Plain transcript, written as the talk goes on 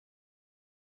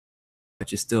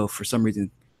is still, for some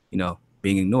reason,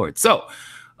 being ignored. So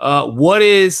what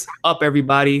is up,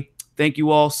 everybody? Thank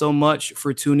you all so much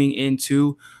for tuning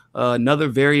into another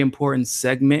very important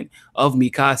segment of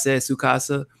Mikasa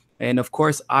Sukasa. And of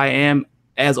course, I am,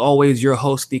 as always, your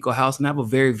host, Niko House, and I have a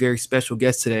very, very special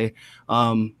guest today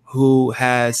who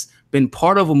has been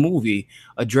part of a movie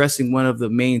addressing one of the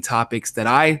main topics that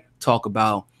I talk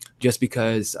about, just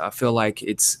because I feel like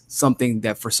it's something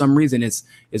that for some reason is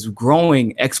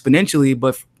growing exponentially,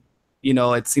 but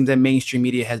it seems that mainstream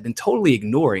media has been totally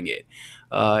ignoring it.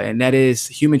 And that is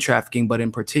human trafficking, but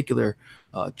in particular,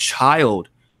 child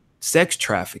sex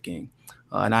trafficking.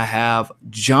 And I have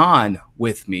John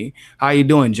with me. How are you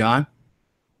doing, John?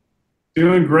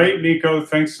 Doing great, Niko.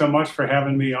 Thanks so much for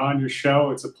having me on your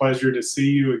show. It's a pleasure to see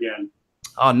you again.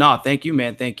 Oh, no, thank you,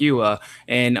 man. Thank you.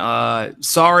 And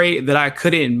sorry that I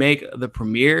couldn't make the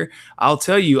premiere. I'll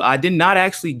tell you, I did not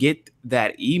actually get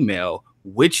that email,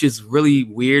 which is really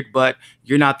weird, but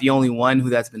you're not the only one who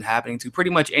that's been happening to.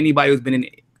 Pretty much anybody who's been in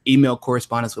email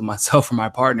correspondence with myself or my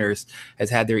partners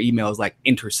has had their emails like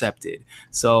intercepted.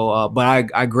 So, but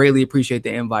I greatly appreciate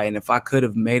the invite. And if I could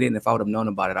have made it and if I would have known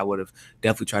about it, I would have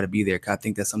definitely tried to be there, because I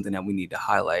think that's something that we need to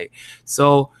highlight.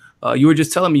 So you were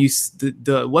just telling me,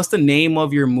 what's the name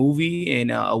of your movie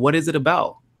and what is it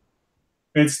about?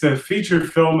 It's the feature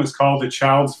film is called A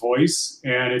Child's Voice,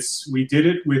 and we did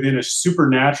it within a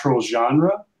supernatural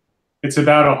genre. It's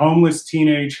about a homeless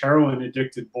teenage heroin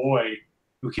addicted boy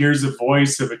who hears the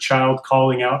voice of a child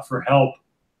calling out for help,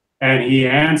 and he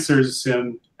answers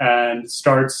him and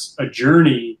starts a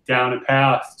journey down a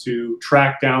path to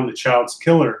track down the child's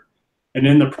killer, and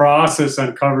in the process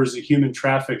uncovers a human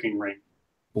trafficking ring.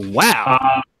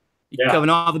 Wow. You're covering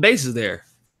all the bases there.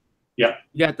 Yeah.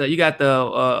 You got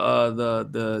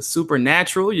the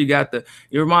supernatural. It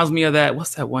reminds me of that.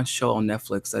 What's that one show on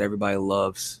Netflix that everybody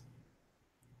loves?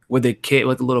 With the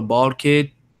little bald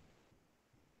kid.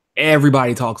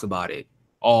 Everybody talks about it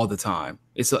all the time.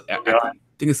 I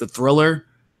think it's a thriller.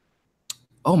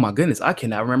 Oh my goodness, I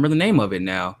cannot remember the name of it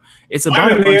now. It's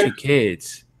about a bunch of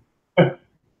kids.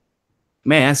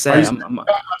 Man, that's sad.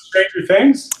 Stranger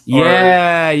Things?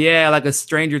 Yeah, like a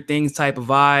Stranger Things type of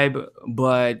vibe,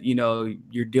 but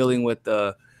you're dealing with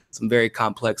some very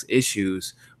complex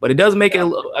issues. But it does make it.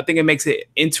 I think it makes it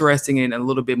interesting and a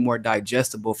little bit more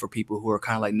digestible for people who are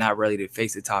kind of like not ready to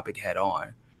face the topic head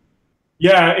on.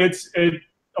 Yeah,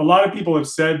 a lot of people have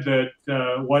said that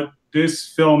what this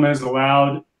film has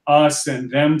allowed us and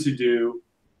them to do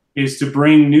is to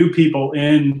bring new people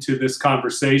into this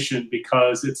conversation,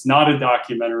 because it's not a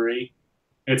documentary.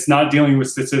 It's not dealing with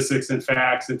statistics and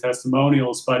facts and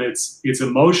testimonials, but it's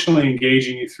emotionally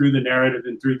engaging you through the narrative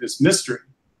and through this mystery.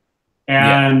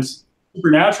 And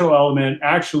supernatural element,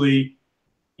 actually,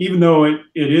 even though it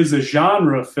is a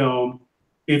genre film,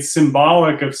 it's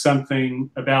symbolic of something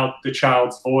about the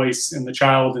child's voice and the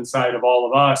child inside of all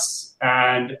of us.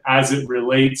 And as it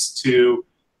relates to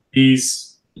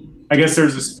these, I guess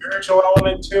there's a spiritual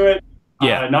element to it,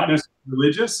 not necessarily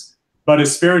religious, but a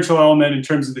spiritual element in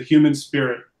terms of the human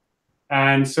spirit.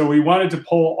 And so we wanted to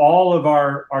pull all of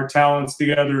our talents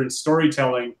together in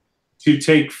storytelling to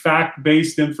take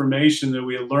fact-based information that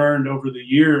we had learned over the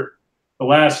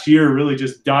last year, really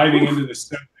just diving into the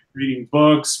subject, reading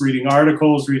books, reading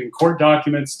articles, reading court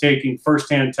documents, taking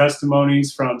firsthand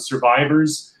testimonies from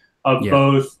survivors of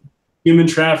both human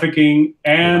trafficking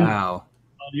and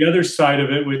the other side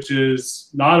of it, which is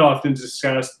not often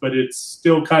discussed, but it's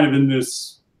still kind of in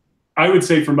this, I would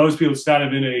say for most people, it's kind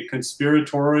of in a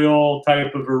conspiratorial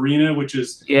type of arena, which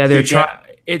is they're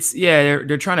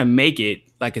trying to make it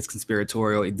like it's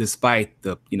conspiratorial, despite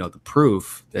the the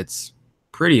proof that's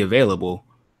pretty available.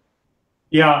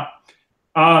 Yeah,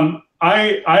 I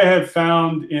have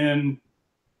found in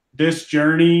this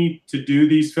journey to do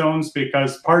these films,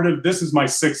 because this is my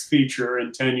 6th feature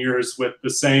in 10 years with the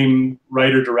same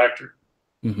writer-director.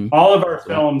 All of our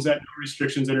films at No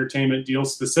Restrictions Entertainment deal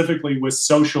specifically with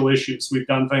social issues. We've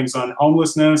done things on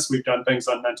homelessness, we've done things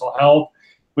on mental health,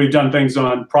 we've done things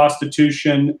on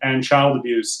prostitution and child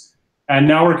abuse. And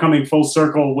now we're coming full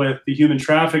circle with the human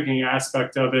trafficking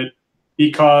aspect of it,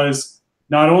 because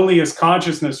not only is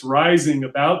consciousness rising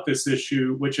about this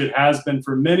issue, which it has been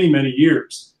for many, many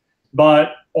years,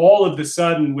 but all of a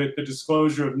sudden, with the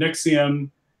disclosure of Nixium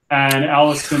and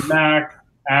Allison Mack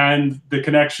and the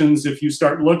connections, if you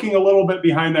start looking a little bit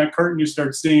behind that curtain, you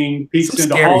start seeing peeks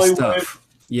into Hollywood stuff.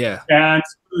 And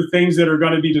the things that are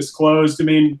going to be disclosed. I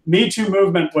mean, Me Too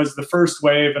movement was the first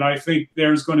wave, and I think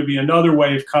there's going to be another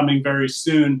wave coming very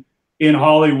soon in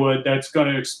Hollywood that's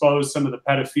going to expose some of the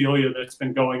pedophilia that's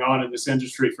been going on in this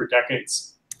industry for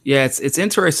decades. Yeah, it's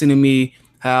interesting to me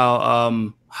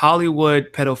how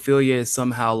Hollywood pedophilia is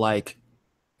somehow like,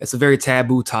 it's a very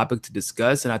taboo topic to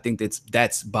discuss, and I think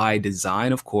that's by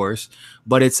design, of course.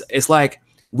 But it's like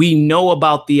we know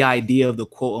about the idea of the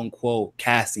quote unquote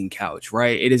casting couch,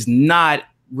 right? It is not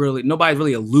really, nobody's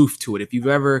really aloof to it. If you've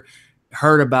ever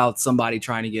heard about somebody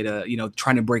trying to get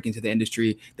trying to break into the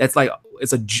industry, that's like,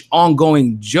 it's a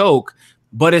ongoing joke,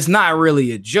 but it's not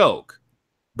really a joke.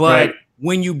 But Right.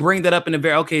 when you bring that up in a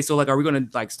very, okay, so like, are we going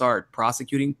to like start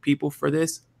prosecuting people for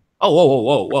this?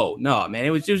 Oh, whoa. No, man,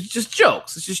 it was just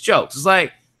jokes. It's just jokes. It's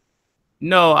like,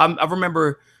 no, I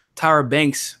remember Tyra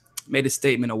Banks made a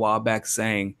statement a while back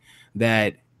saying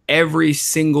that every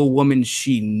single woman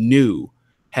she knew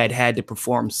had to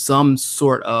perform some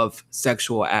sort of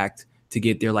sexual act to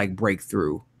get their like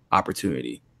breakthrough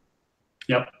opportunity.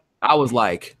 Yep. I was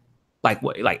like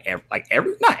what,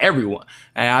 not everyone.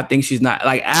 And I think she's not,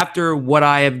 like, after what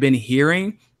I have been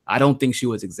hearing, I don't think she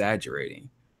was exaggerating.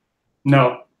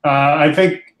 No, I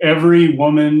think every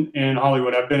woman in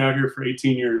Hollywood, I've been out here for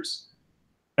 18 years,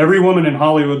 every woman in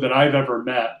Hollywood that I've ever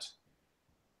met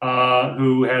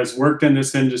who has worked in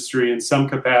this industry in some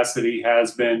capacity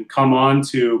has been come on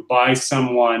to by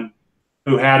someone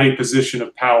who had a position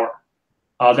of power.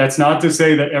 That's not to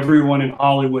say that everyone in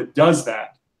Hollywood does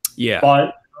that. Yeah.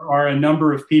 But there are a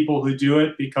number of people who do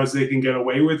it because they can get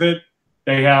away with it.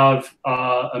 They have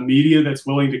a media that's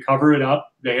willing to cover it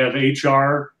up. They have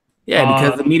HR. Yeah,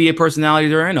 because the media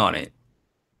personalities are in on it.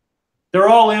 They're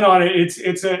all in on it.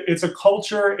 It's a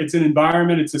culture. It's an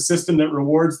environment. It's a system that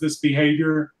rewards this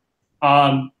behavior.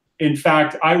 In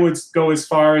fact, I would go as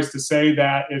far as to say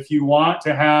that if you want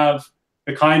to have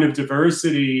the kind of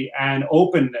diversity and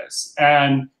openness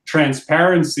and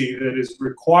transparency that is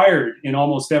required in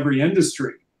almost every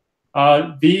industry,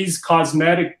 these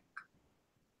cosmetic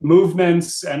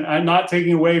movements, and I'm not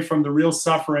taking away from the real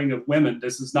suffering of women.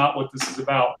 This is not what this is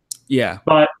about. Yeah.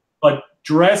 But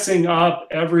dressing up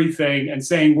everything and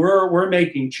saying we're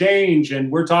making change,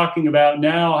 and we're talking about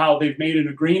now how they've made an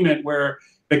agreement where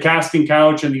the casting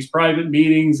couch and these private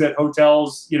meetings at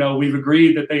hotels, we've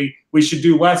agreed that we should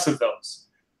do less of those.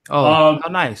 Oh, how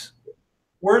nice.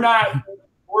 We're not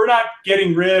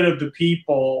getting rid of the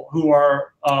people who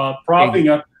are propping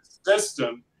up the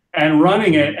system and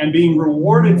running it and being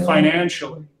rewarded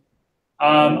financially.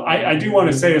 I do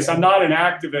want to say this. I'm not an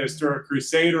activist or a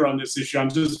crusader on this issue. I'm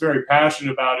just very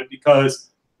passionate about it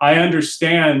because I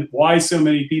understand why so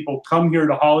many people come here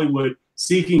to Hollywood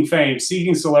seeking fame,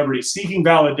 seeking celebrity, seeking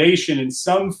validation in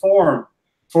some form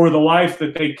for the life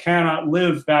that they cannot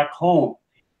live back home.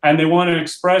 And they want to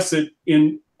express it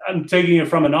I'm taking it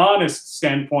from an honest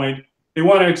standpoint, they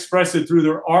want to express it through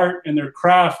their art and their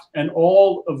craft and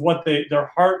all of what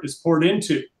their heart is poured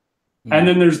into. Mm-hmm. And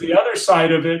then there's the other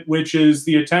side of it, which is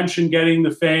the attention getting,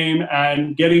 the fame,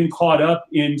 and getting caught up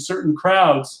in certain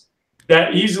crowds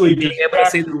that easily being able to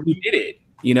say that we did it,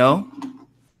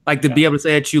 like to be able to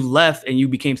say that you left and you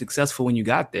became successful when you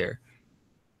got there.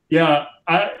 Yeah,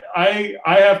 I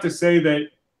have to say that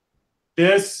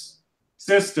this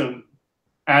system,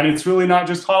 and it's really not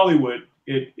just Hollywood,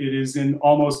 it is in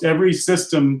almost every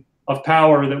system of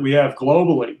power that we have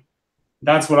globally.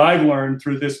 That's what I've learned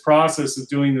through this process of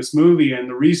doing this movie and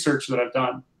the research that I've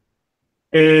done,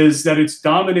 is that it's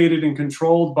dominated and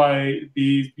controlled by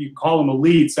you can call them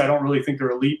elites. I don't really think they're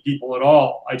elite people at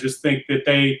all. I just think that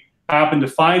they happen to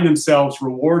find themselves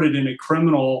rewarded in a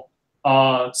criminal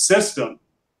system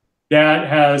that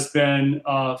has been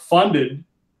funded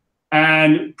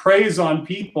and preys on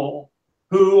people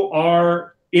who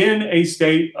are in a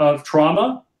state of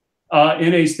trauma,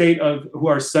 in a state of who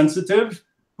are sensitive,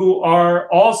 who are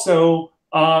also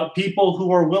people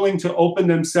who are willing to open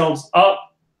themselves up.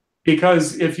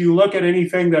 Because if you look at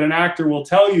anything that an actor will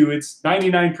tell you, it's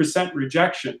 99%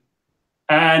 rejection.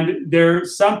 And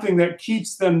there's something that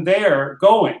keeps them there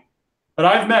going. But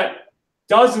I've met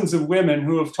dozens of women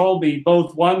who have told me,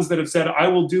 both ones that have said, I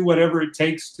will do whatever it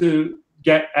takes to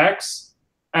get X.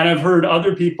 And I've heard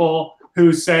other people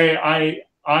who say, I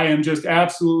am just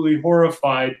absolutely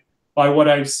horrified by what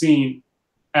I've seen,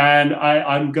 and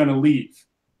I'm going to leave.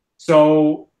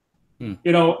 So,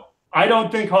 I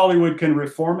don't think Hollywood can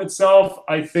reform itself.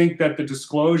 I think that the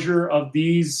disclosure of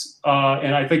these,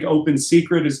 and I think Open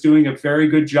Secret is doing a very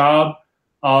good job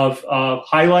of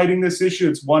highlighting this issue.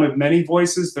 It's one of many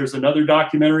voices. There's another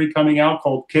documentary coming out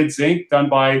called Kids Inc., done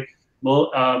by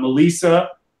Melissa,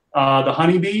 the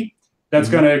honeybee, that's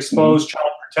going to expose child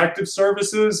protective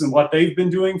services and what they've been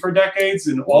doing for decades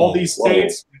in all these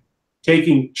states,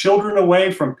 taking children away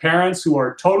from parents who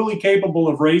are totally capable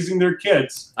of raising their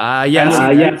kids. I've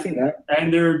seen that.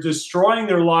 And they're destroying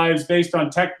their lives based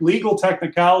on legal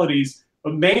technicalities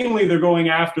but mainly they're going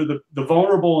after the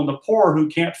vulnerable and the poor who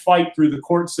can't fight through the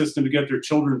court system to get their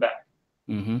children back.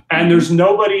 Mm-hmm. And there's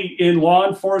nobody in law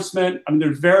enforcement, I mean,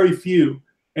 there's very few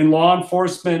in law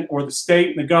enforcement or the state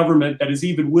and the government that is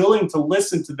even willing to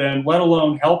listen to them, let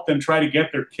alone help them try to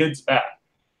get their kids back.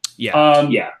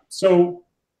 Yeah. So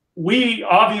we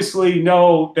obviously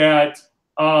know that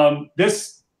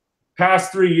this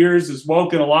past 3 years has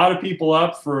woken a lot of people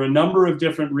up for a number of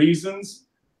different reasons.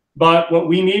 But what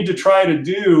we need to try to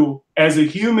do as a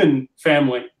human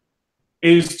family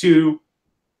is to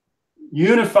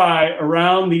unify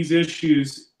around these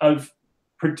issues of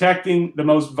protecting the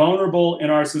most vulnerable in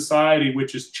our society,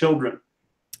 which is children.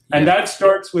 Yeah. And that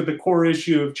starts with the core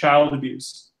issue of child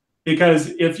abuse.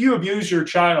 Because if you abuse your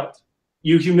child,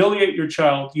 you humiliate your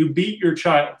child, you beat your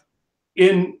child,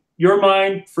 in your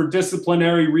mind for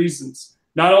disciplinary reasons,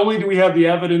 not only do we have the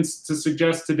evidence to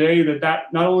suggest today that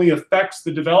that not only affects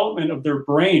the development of their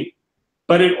brain,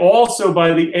 but it also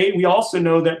we also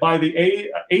know that by the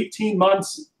 18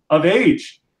 months of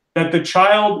age, that the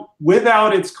child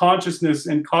without its consciousness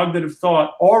and cognitive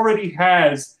thought already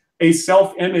has a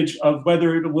self-image of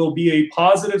whether it will be a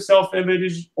positive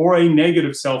self-image or a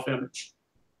negative self-image.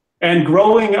 And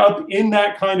growing up in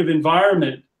that kind of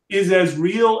environment is as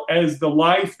real as the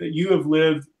life that you have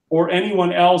lived or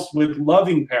anyone else with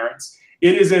loving parents.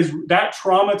 It is as that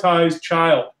traumatized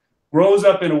child grows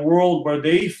up in a world where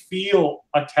they feel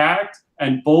attacked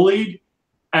and bullied,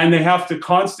 and they have to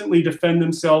constantly defend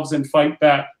themselves and fight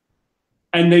back.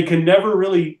 And they can never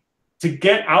really, to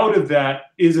get out of that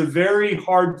is a very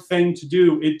hard thing to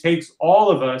do. It takes all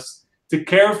of us to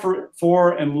care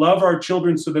for and love our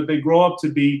children so that they grow up to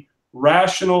be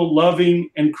rational, loving,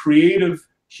 and creative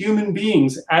human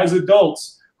beings as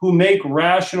adults who make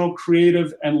rational,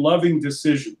 creative, and loving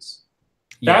decisions.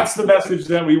 Yeah. That's the message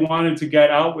that we wanted to get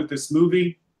out with this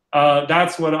movie.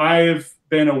 That's what I have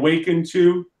been awakened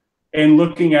to in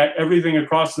looking at everything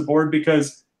across the board,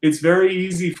 because it's very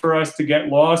easy for us to get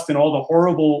lost in all the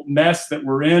horrible mess that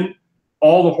we're in,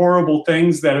 all the horrible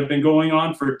things that have been going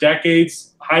on for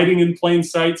decades, hiding in plain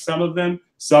sight, some of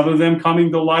them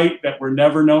coming to light that were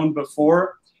never known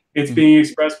before. It's being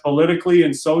expressed politically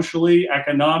and socially,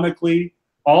 economically,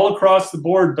 all across the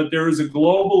board, but there is a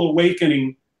global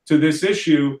awakening to this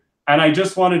issue. And I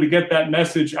just wanted to get that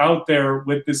message out there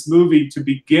with this movie to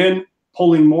begin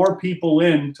pulling more people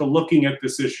in to looking at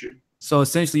this issue. So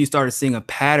essentially you started seeing a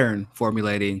pattern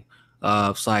formulating.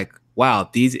 It's like, wow,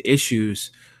 these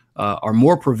issues are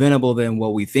more preventable than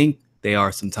what we think they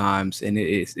are sometimes. And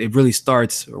it really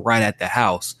starts right at the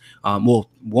house.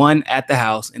 Well, one, at the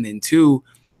house, and then two,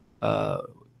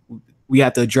 we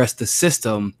have to address the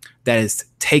system that is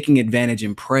taking advantage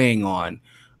and preying on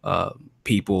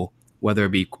people, whether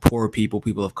it be poor people,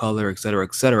 people of color, et cetera,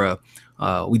 et cetera.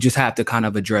 We just have to kind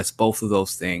of address both of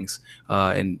those things.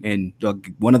 And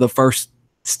one of the first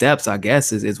steps, I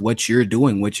guess, is what you're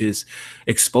doing, which is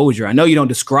exposure. I know you don't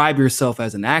describe yourself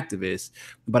as an activist,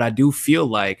 but I do feel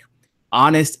like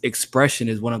honest expression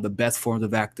is one of the best forms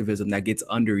of activism that gets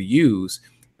underused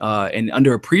and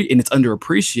it's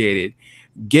underappreciated,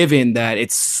 given that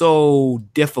it's so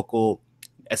difficult,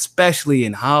 especially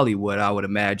in Hollywood, I would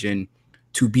imagine,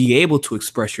 to be able to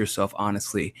express yourself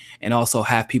honestly and also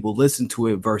have people listen to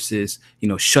it versus,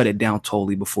 shut it down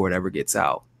totally before it ever gets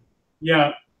out.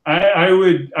 Yeah, I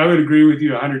would agree with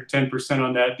you 110%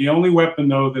 on that. The only weapon,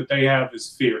 though, that they have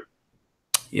is fear.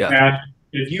 Yeah. And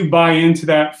if you buy into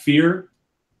that fear,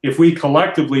 if we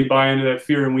collectively buy into that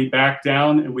fear and we back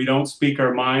down and we don't speak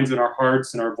our minds and our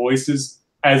hearts and our voices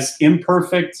as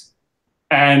imperfect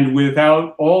and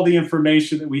without all the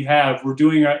information that we have, we're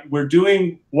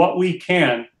doing what we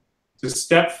can to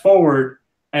step forward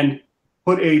and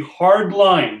put a hard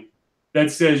line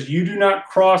that says you do not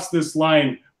cross this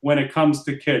line when it comes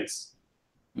to kids.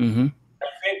 Mm-hmm. I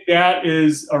think that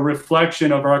is a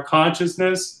reflection of our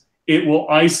consciousness. It will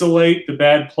isolate the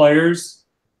bad players.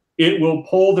 It will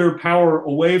pull their power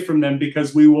away from them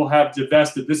because we will have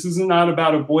divested. This is not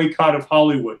about a boycott of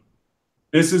Hollywood.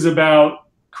 This is about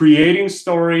creating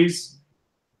stories,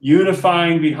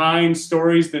 unifying behind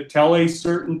stories that tell a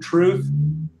certain truth,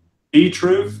 the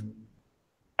truth,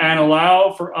 and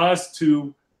allow for us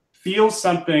to feel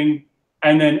something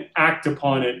and then act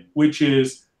upon it, which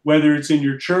is whether it's in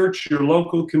your church, your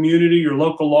local community, your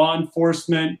local law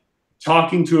enforcement,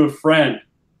 talking to a friend,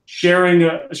 sharing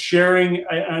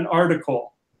an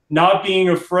article, not being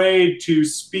afraid to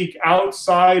speak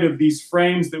outside of these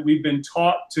frames that we've been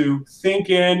taught to think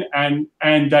in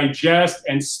and digest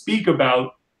and speak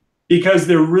about, because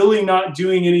they're really not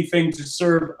doing anything to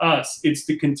serve us. It's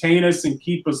to contain us and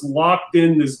keep us locked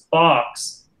in this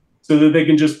box so that they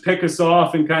can just pick us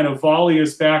off and kind of volley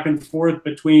us back and forth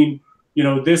between, you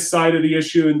know, this side of the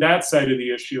issue and that side of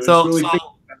the issue. So, It's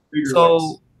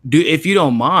really if you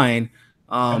don't mind,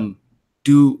 are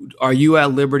you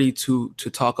at liberty to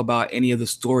talk about any of the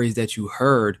stories that you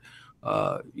heard,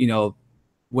 you know,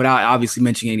 without obviously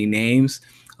mentioning any names,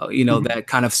 you know, that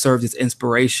kind of served as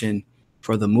inspiration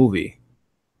for the movie?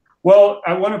 Well,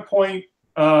 I want to point,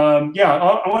 I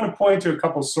want to point to a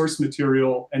couple source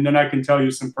material, and then I can tell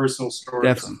you some personal stories.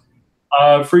 Definitely.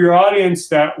 For your audience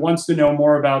that wants to know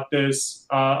more about this,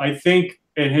 I think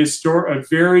a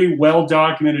very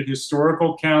well-documented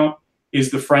historical account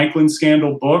is the Franklin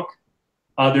Scandal book.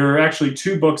 There are actually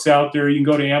 2 books out there. You can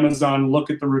go to Amazon, look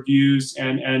at the reviews,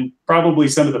 and probably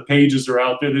some of the pages are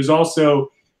out there. There's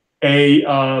also a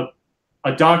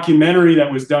documentary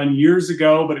that was done years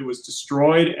ago, but it was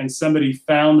destroyed, and somebody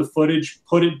found the footage,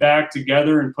 put it back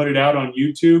together, and put it out on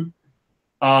YouTube,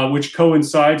 which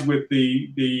coincides with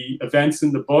the events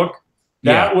in the book.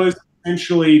 That was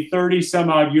essentially 30 some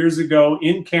odd years ago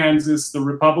in Kansas, the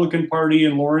Republican Party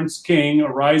and Lawrence King, a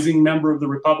rising member of the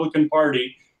Republican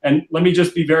Party. And let me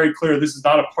just be very clear, this is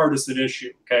not a partisan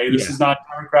issue, okay? This is not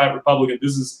Democrat, Republican.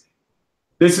 This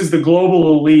is the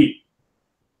global elite.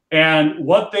 And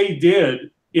what they did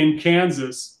in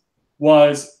Kansas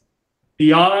was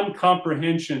beyond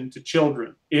comprehension to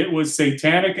children. It was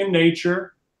satanic in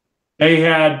nature. They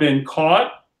had been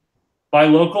caught by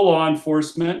local law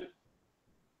enforcement.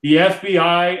 The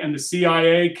FBI and the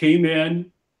CIA came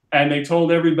in and they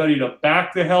told everybody to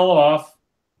back the hell off.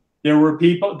 There were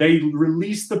people, they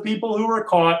released the people who were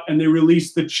caught, and they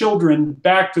released the children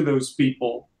back to those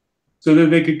people so that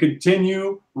they could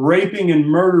continue raping and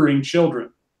murdering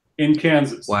children in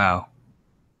Kansas. Wow.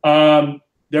 How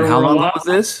long was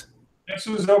this? This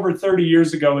was over 30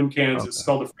 years ago in Kansas. It's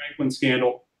called the Franklin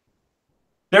Scandal.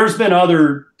 There's been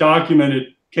other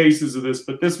documented cases of this,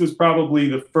 but this was probably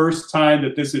the first time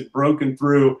that this had broken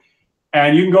through.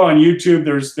 And you can go on YouTube.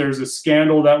 There's a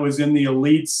scandal that was in the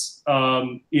elites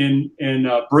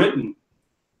in Britain.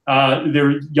 There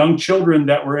were young children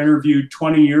that were interviewed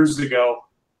 20 years ago,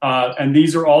 and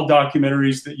these are all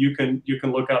documentaries that you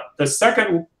can look up.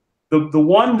 The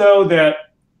one though that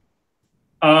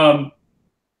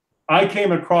I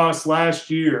came across last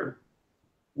year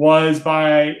was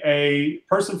by a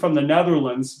person from the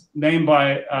Netherlands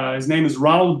his name is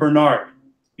Ronald Bernard.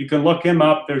 You can look him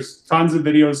up. There's tons of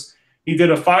videos. He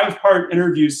did a 5-part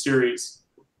interview series.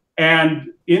 And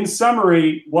in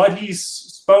summary, what he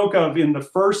spoke of in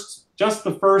just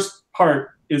the first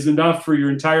part is enough for your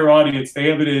entire audience. They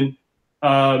have it in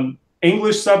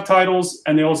English subtitles,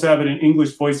 and they also have it in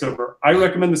English voiceover. I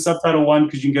recommend the subtitle one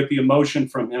because you can get the emotion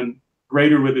from him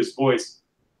greater with his voice.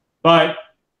 But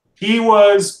he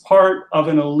was part of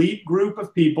an elite group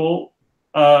of people,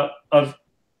 of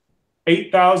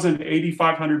 8,000 to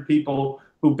 8,500 people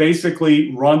who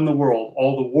basically run the world.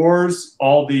 All the wars,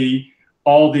 all the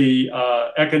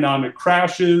economic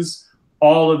crashes,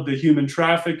 all of the human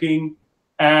trafficking.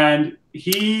 And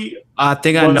I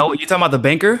think I know. You're talking about the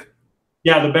banker?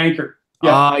 Yeah, the banker.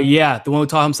 Yeah. The one who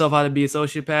taught himself how to be a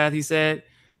sociopath, he said.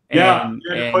 He had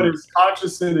to put his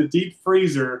conscience in a deep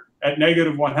freezer at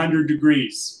 -100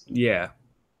 degrees. Yeah.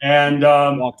 And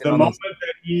the moment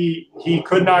that he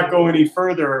could not go any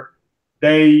further,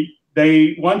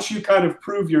 once you kind of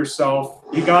prove yourself,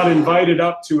 he got invited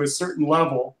up to a certain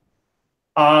level,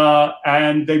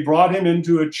 and they brought him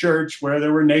into a church where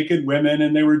there were naked women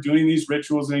and they were doing these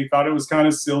rituals, and he thought it was kind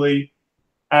of silly.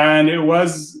 And it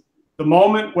was the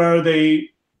moment where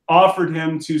they offered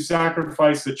him to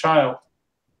sacrifice a child.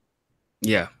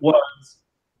 Yeah. Was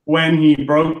when he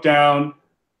broke down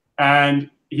and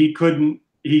he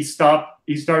stopped.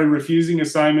 He started refusing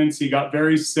assignments. He got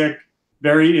very sick,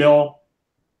 very ill,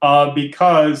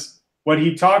 because what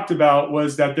he talked about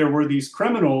was that there were these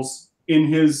criminals in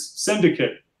his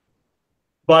syndicate,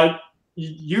 but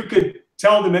you could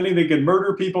tell them anything. They could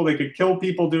murder people, they could kill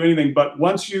people, do anything. But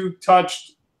once you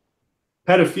touched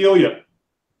pedophilia,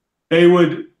 they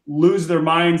would lose their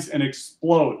minds and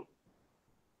explode.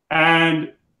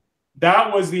 And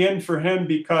that was the end for him,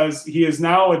 because he is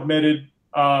now admitted,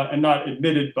 and not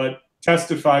admitted, but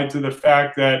testified to the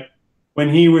fact that when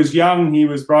he was young, he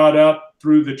was brought up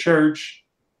through the church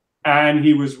and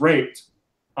he was raped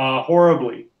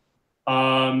horribly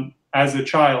as a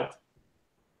child.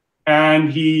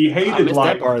 And he hated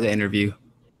life. That part of the interview.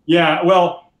 Yeah,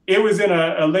 well, it was in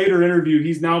a later interview.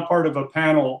 He's now part of a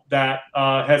panel that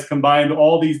has combined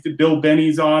all these, Bill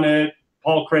Benny's on it,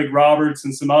 Paul Craig Roberts,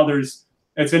 and some others.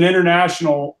 It's an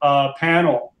international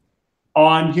panel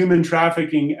on human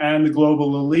trafficking and the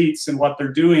global elites and what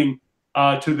they're doing.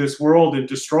 to this world and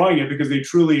destroying it because they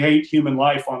truly hate human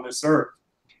life on this earth.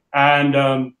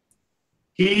 And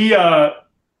he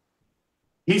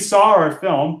saw our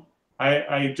film.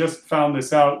 I just found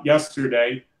this out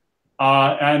yesterday,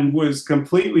 and was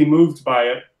completely moved by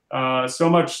it. So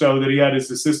much so that he had his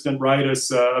assistant write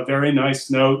us a very nice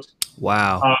note.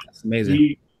 Wow, that's amazing.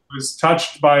 He was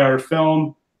touched by our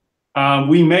film.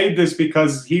 We made this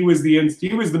because he was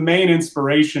the main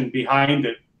inspiration behind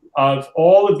it, of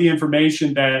all of the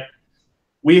information that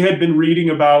we had been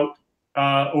reading about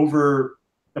over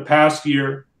the past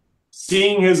year.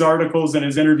 Seeing his articles and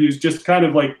his interviews, just kind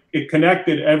of like it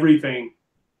connected everything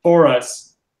for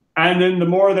us. And then the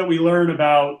more that we learn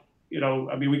about,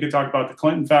 I mean, we could talk about the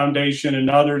Clinton Foundation and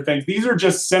other things. These are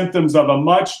just symptoms of a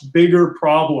much bigger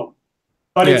problem.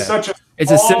 But yeah. it's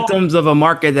a symptoms of a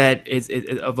market that is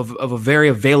of a very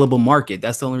available market.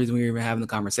 That's the only reason we're even having the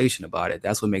conversation about it.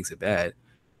 That's what makes it bad.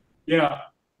 Yeah.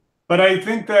 But I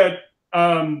think that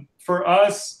for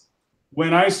us,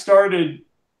 when I started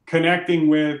connecting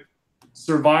with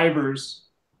survivors,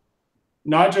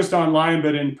 not just online,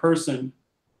 but in person,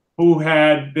 who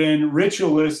had been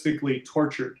ritualistically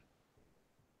tortured.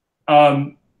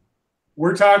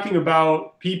 We're talking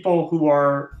about people who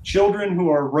are children who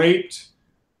are raped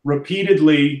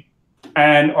repeatedly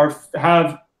and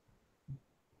have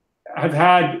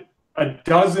had a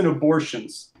dozen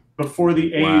abortions before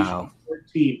the age of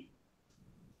 14.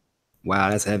 Wow,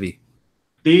 that's heavy.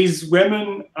 These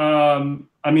women,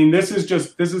 I mean, this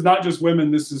is not just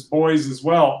women, this is boys as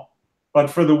well. But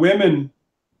for the women,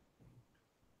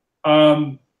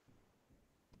 some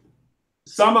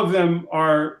of them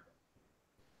are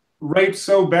raped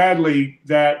so badly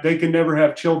that they can never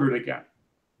have children again.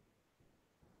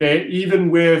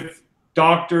 Even with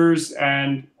doctors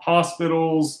and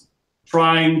hospitals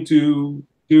trying to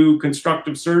do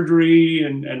constructive surgery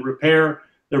and repair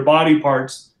their body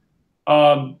parts,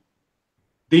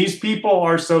 these people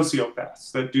are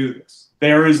sociopaths that do this.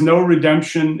 There is no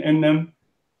redemption in them.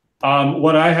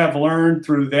 What I have learned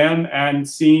through them and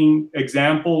seeing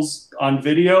examples on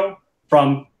video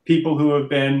from people who have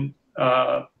been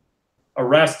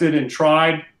arrested and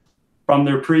tried from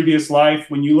their previous life,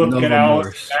 when you look at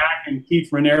Alice Mack and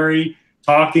Keith Raniere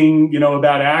talking,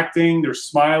 about acting, they're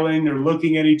smiling, they're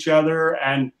looking at each other,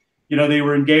 and they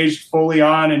were engaged fully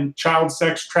on in child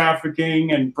sex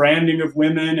trafficking and branding of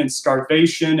women and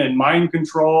starvation and mind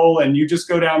control. And you just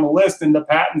go down the list, and the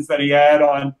patents that he had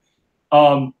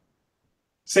on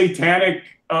satanic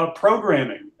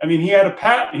programming. I mean, he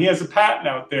has a patent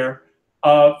out there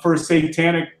for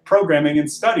satanic programming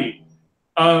and study.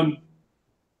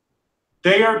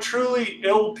 They are truly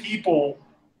ill people,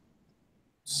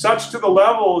 such to the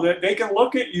level that they can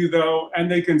look at you, though, and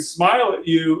they can smile at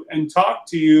you and talk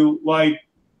to you like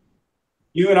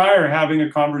you and I are having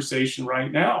a conversation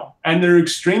right now. And they're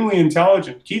extremely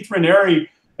intelligent. Keith Raniere,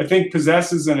 I think,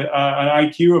 possesses an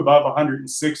IQ above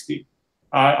 160.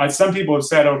 Some people have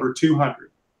said over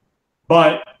 200.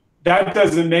 But that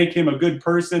doesn't make him a good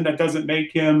person. That doesn't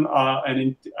make him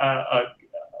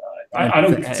I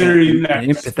don't consider him that an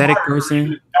empathetic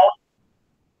person.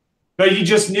 But he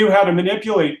just knew how to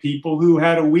manipulate people who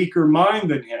had a weaker mind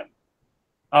than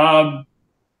him.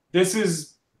 This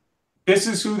is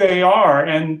who they are,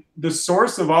 and the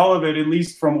source of all of it, at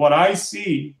least from what I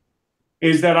see,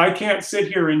 is that I can't sit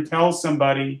here and tell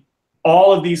somebody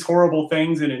all of these horrible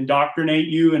things and indoctrinate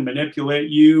you and manipulate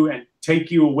you and take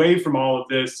you away from all of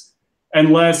this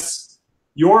unless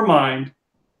your mind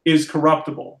is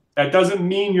corruptible. That doesn't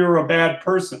mean you're a bad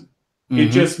person. It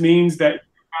just means that you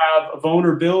have a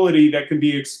vulnerability that can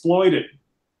be exploited.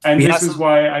 And this is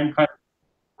why I'm kind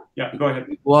of, yeah, go ahead.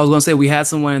 Well, I was going to say, we had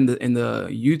someone in the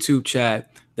YouTube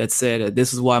chat that said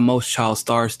this is why most child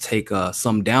stars take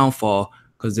some downfall,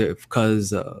 because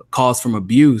caused from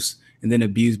abuse and then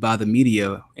abused by the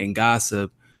media and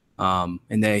gossip.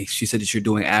 And she said that you're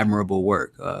doing admirable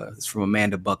work. It's from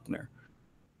Amanda Buckner.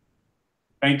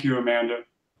 Thank you, Amanda.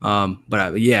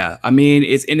 Yeah, I mean,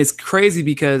 it's crazy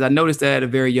because I noticed that at a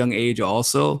very young age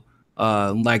also,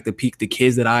 like the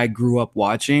kids that I grew up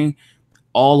watching,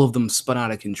 all of them spun out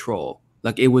of control.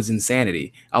 Like, it was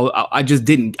insanity. I just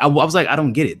didn't, I was like, I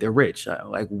don't get it. They're rich.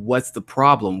 Like, what's the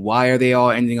problem? Why are they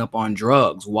all ending up on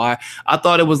drugs? Why? I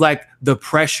thought it was like the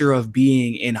pressure of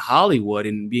being in Hollywood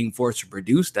and being forced to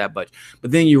produce that. But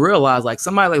then you realize, like,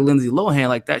 somebody like Lindsay Lohan,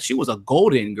 like that, she was a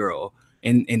golden girl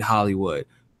in Hollywood.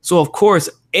 So of course,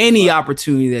 any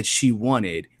opportunity that she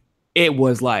wanted, it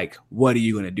was like, what are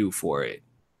you going to do for it?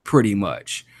 Pretty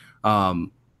much.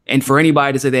 And for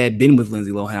anybody to say they had been with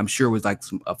Lindsay Lohan, I'm sure it was like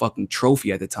a fucking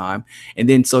trophy at the time. And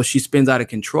then so she spins out of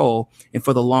control. And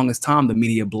for the longest time, the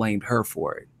media blamed her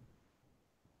for it.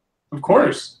 Of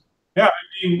course. Yeah,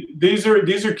 I mean, these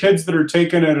are kids that are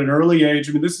taken at an early age.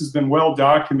 I mean, this has been well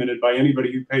documented by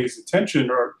anybody who pays attention,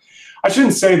 or I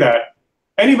shouldn't say that.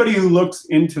 Anybody who looks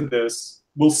into this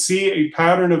will see a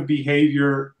pattern of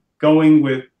behavior going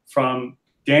with from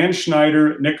Dan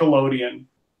Schneider at Nickelodeon,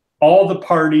 all the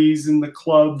parties in the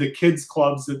club, the kids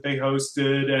clubs that they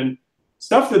hosted, and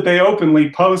stuff that they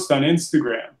openly post on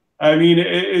Instagram. I mean,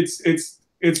 it's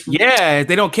yeah,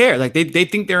 they don't care. Like they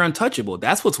think they're untouchable.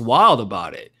 That's what's wild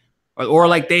about it. Or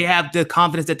like they have the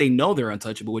confidence that they know they're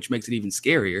untouchable, which makes it even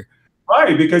scarier.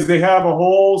 right, because they have a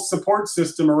whole support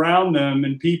system around them,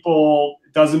 and people,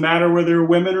 it doesn't matter whether they're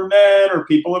women or men or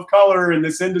people of color in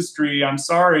this industry. I'm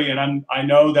sorry, and I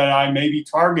know that I may be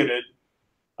targeted,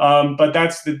 but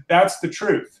that's the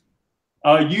truth.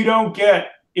 You don't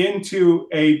get into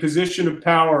a position of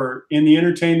power in the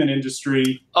entertainment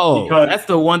industry. Oh, that's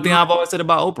the one thing I've always said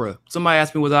about Oprah. Somebody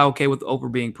asked me, was I okay with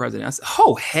Oprah being president? I said,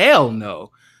 oh, hell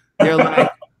no. They're like,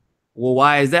 well,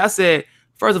 why is that? I said,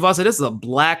 first of all, I said, this is a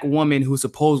black woman who's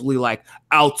supposedly like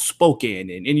outspoken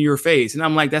and in your face. And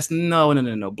I'm like, that's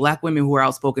no. Black women who are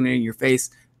outspoken and in your face,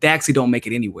 they actually don't make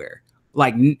it anywhere.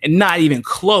 Like not even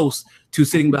close to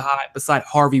sitting beside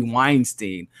Harvey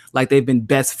Weinstein. Like they've been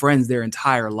best friends their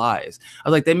entire lives. I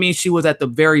was like, that means she was at the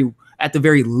very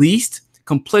least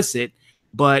complicit,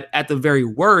 but at the very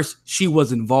worst, she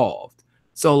was involved.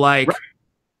 So like, right.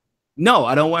 No,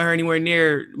 I don't want her anywhere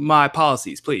near my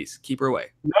policies. Please keep her away.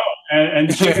 No,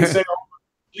 and she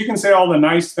can say all the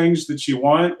nice things that she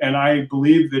wants, and I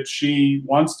believe that she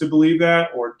wants to believe that,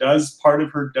 or part of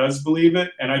her does believe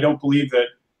it, and I don't believe that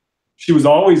she was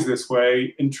always this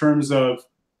way in terms of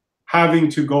having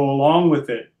to go along with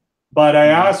it. But I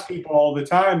ask people all the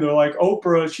time, they're like,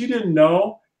 Oprah, she didn't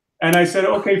know. And I said,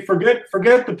 okay, forget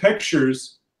the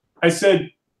pictures. I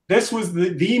said, this was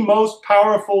the most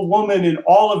powerful woman in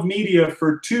all of media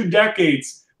for 2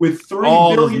 decades with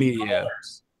 $3 billion.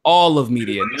 All of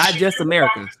media, not just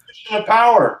America. Position of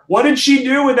power. What did she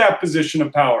do with that position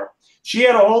of power? She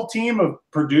had a whole team of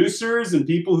producers and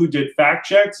people who did fact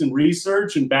checks and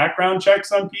research and background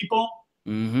checks on people.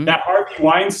 Mm-hmm. That Harvey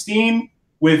Weinstein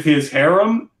with his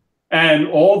harem and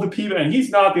all the people, and he's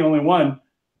not the only one,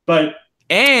 but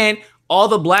and all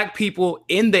the black people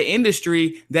in the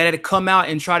industry that had come out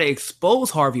and try to expose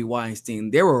Harvey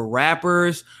Weinstein. There were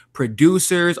rappers,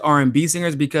 producers, R&B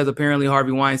singers, because apparently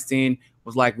Harvey Weinstein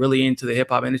was like really into the hip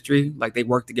hop industry. Like they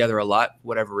worked together a lot, for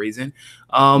whatever reason.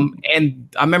 And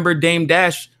I remember Dame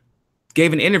Dash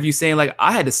gave an interview saying like,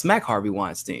 I had to smack Harvey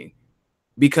Weinstein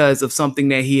because of something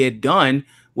that he had done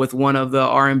with one of the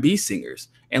R&B singers.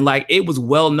 And like, it was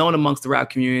well known amongst the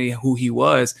rap community who he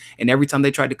was. And every time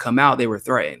they tried to come out, they were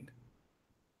threatened.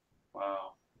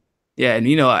 Wow. Yeah. And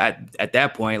you know, at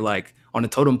that point, like on the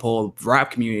totem pole,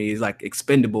 rap community is like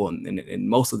expendable in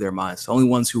most of their minds. The only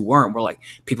ones who weren't were like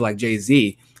people like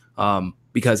Jay-Z,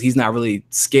 because he's not really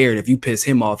scared. If you piss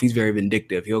him off, he's very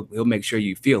vindictive. He'll make sure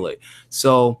you feel it.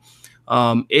 So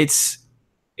it's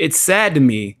sad to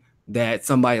me that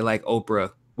somebody like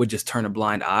Oprah would just turn a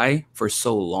blind eye for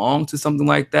so long to something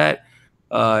like that.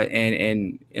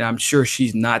 And I'm sure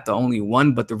she's not the only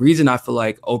one, but the reason I feel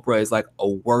like Oprah is like a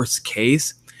worse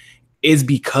case is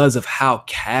because of how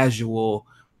casual,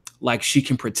 like she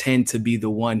can pretend to be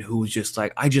the one who's just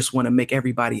like, I just want to make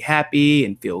everybody happy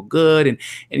and feel good.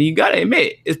 And you got to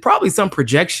admit, it's probably some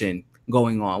projection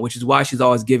going on, which is why she's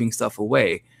always giving stuff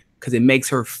away, because it makes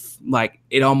her like,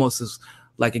 it almost is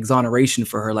like exoneration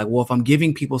for her. Like, well, if I'm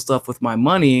giving people stuff with my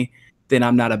money, then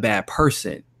I'm not a bad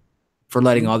person for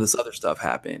letting all this other stuff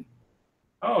happen.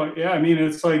 Oh, yeah. I mean,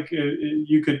 it's like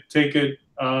you could take it,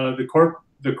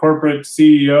 the corporate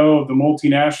CEO of the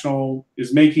multinational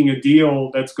is making a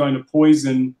deal that's going to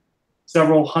poison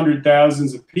several hundred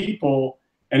thousands of people,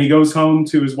 and he goes home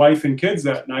to his wife and kids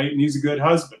that night, and he's a good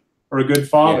husband or a good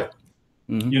father.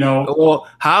 Yeah. Mm-hmm. You know. Well,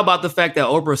 how about the fact that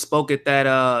Oprah spoke at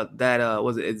that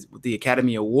was it the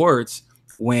Academy Awards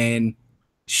when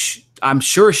I'm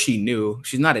sure she knew,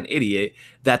 she's not an idiot,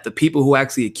 that the people who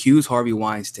actually accused Harvey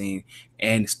Weinstein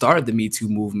and started the Me Too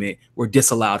movement were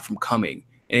disallowed from coming.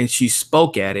 And she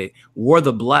spoke at it, wore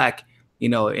the black, you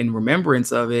know, in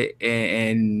remembrance of it.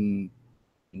 And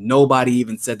nobody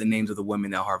even said the names of the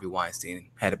women that Harvey Weinstein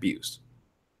had abused.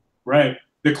 Right.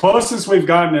 The closest we've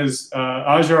gotten is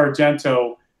Aja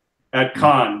Argento at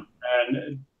Cannes.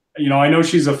 And, you know, I know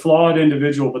she's a flawed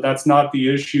individual, but that's not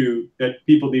the issue that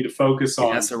people need to focus on.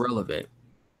 Yeah, that's irrelevant.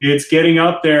 It's getting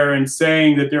up there and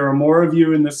saying that there are more of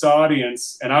you in this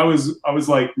audience. And I was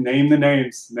like, name the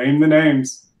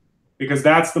names. Because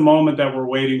that's the moment that we're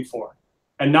waiting for.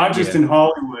 And not just in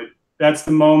Hollywood. That's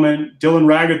the moment Dylan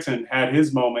Raggaton had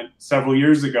his moment several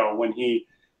years ago when he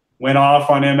went off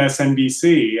on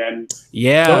MSNBC, and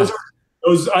Yeah, those are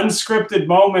those unscripted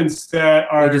moments that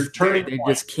are turning they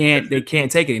points. just can't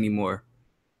take it anymore.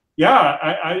 Yeah,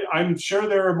 I'm sure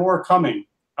there are more coming.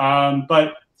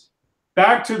 But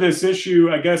back to this issue,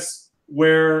 I guess,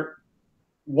 where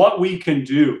what we can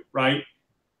do, right?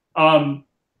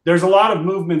 There's a lot of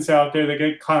movements out there that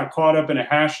get kind of caught up in a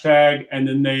hashtag, and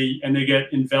then they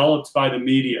get enveloped by the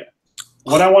media.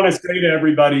 What I want to say to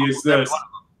everybody is this: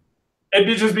 it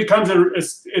just becomes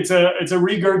it's a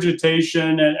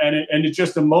regurgitation, and it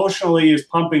just emotionally is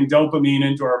pumping dopamine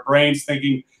into our brains,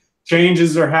 thinking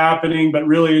changes are happening, but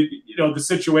really, the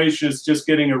situation is just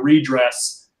getting a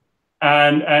redress,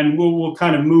 and we'll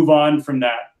kind of move on from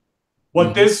that.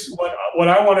 What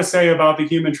I want to say about the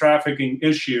human trafficking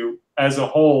issue as a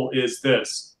whole is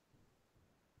this: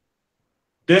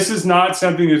 this is not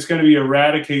something that's going to be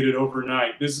eradicated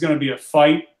overnight. This is going to be a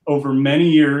fight over many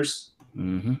years.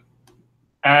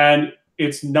 And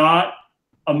it's not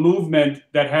a movement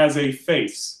that has a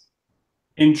face,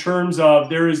 in terms of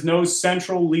there is no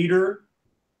central leader.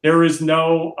 There is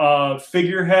no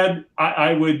figurehead.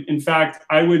 I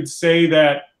would say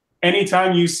that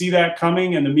anytime you see that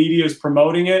coming and the media is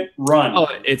promoting it, run. Oh,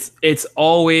 it's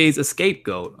always a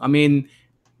scapegoat. I mean,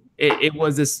 it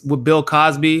was this with Bill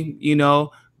Cosby,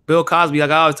 Bill Cosby,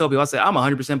 like I always tell people, I say, I'm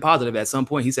 100% positive at some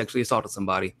point he sexually assaulted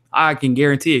somebody. I can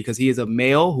guarantee it, because he is a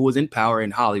male who was in power in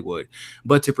Hollywood.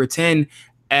 But to pretend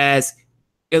as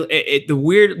the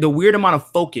weird amount of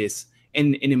focus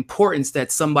and importance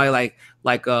that somebody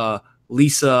like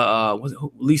Lisa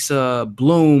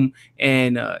Bloom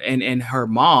and her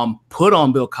mom put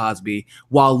on Bill Cosby,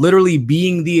 while literally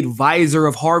being the advisor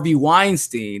of Harvey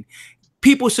Weinstein,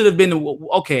 people should have been,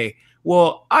 okay,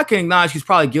 well, I can acknowledge he's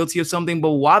probably guilty of something,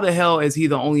 but why the hell is he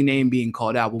the only name being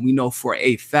called out when we know for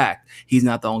a fact he's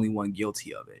not the only one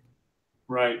guilty of it?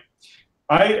 Right.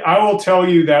 I will tell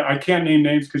you that I can't name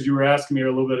names, because you were asking me a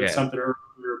little bit of something earlier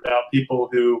about people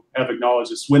who have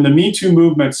acknowledged this. When the Me Too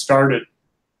movement started,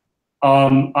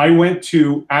 I went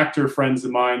to actor friends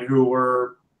of mine who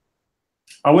were,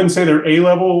 I wouldn't say they're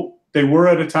A-level, they were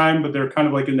at a time, but they're kind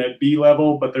of like in that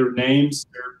B-level, but their names,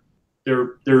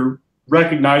 they're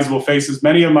recognizable faces.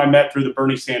 Many of them I met through the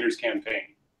Bernie Sanders campaign.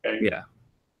 Okay? Yeah.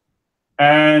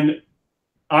 And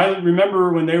I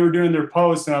remember when they were doing their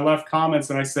posts, and I left comments,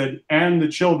 and I said, and the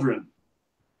children.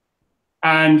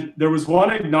 And there was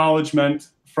one acknowledgement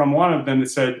from one of them that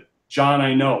said, John,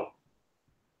 I know.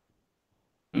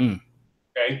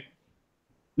 Okay.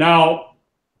 Now,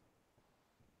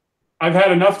 I've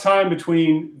had enough time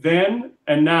between then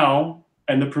and now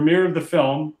and the premiere of the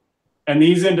film, and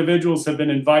these individuals have been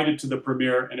invited to the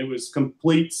premiere, and it was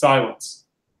complete silence.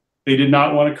 They did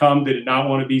not want to come. They did not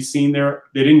want to be seen there.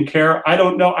 They didn't care. I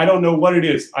don't know what it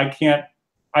is. I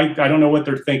don't know what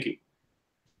they're thinking.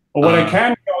 But what I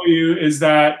can tell you is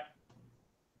that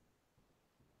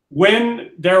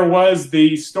when there was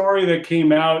the story that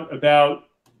came out about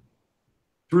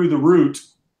Through the Root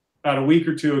about a week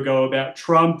or two ago about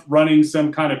Trump running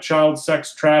some kind of child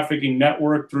sex trafficking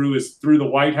network through the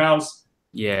White House.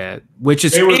 Yeah, which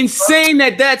is insane.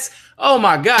 That's, oh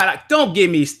my God, don't get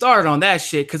me started on that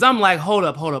shit, because I'm like, hold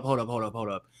up.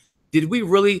 Did we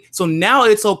really? So now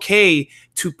it's okay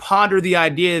to ponder the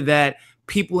idea that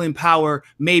people in power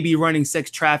may be running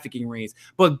sex trafficking rings,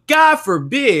 but God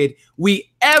forbid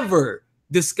we ever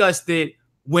discussed it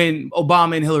when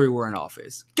Obama and Hillary were in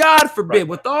office. God forbid, right.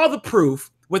 With all the proof,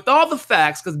 with all the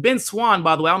facts, because Ben Swan,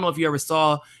 by the way, I don't know if you ever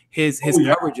saw his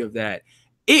coverage of that.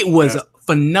 It was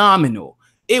phenomenal.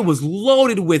 It was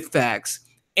loaded with facts,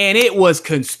 and it was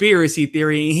conspiracy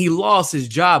theory, and he lost his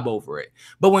job over it.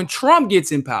 But when Trump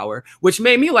gets in power, which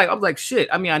made me I was like, shit,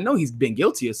 I mean, I know he's been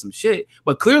guilty of some shit,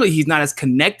 but clearly he's not as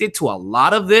connected to a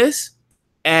lot of this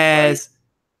as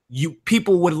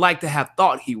people would like to have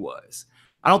thought he was.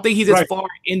 I don't think he's as far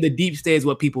in the deep state as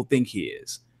what people think he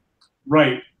is.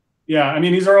 Right. Yeah. I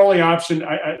mean, he's our only option.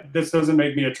 This doesn't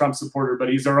make me a Trump supporter, but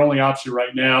he's our only option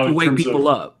right now to wake people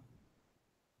up.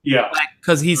 Yeah.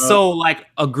 Because he's so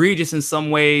egregious in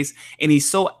some ways, and he's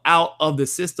so out of the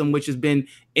system, which has been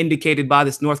indicated by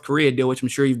this North Korea deal, which I'm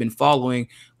sure you've been following,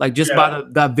 by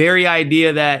the very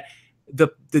idea that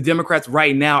the Democrats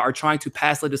right now are trying to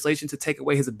pass legislation to take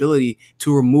away his ability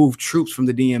to remove troops from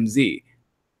the DMZ.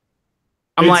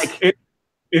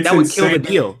 That would kill the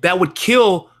deal. That would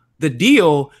kill the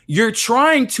deal. You're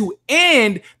trying to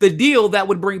end the deal that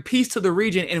would bring peace to the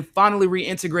region and finally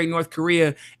reintegrate North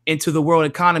Korea into the world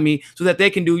economy so that they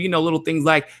can do, little things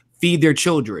like feed their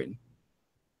children.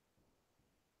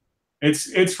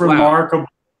 It's remarkable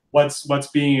what's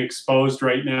being exposed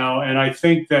right now. And I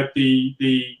think that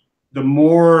the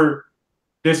more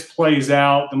this plays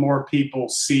out, the more people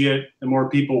see it, the more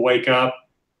people wake up.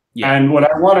 Yeah. And what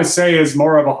I want to say is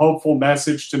more of a hopeful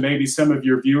message to maybe some of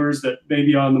your viewers that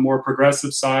maybe on the more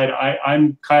progressive side.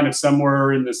 I'm kind of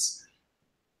somewhere in this.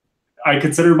 I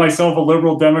considered myself a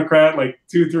liberal Democrat like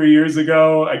 2-3 years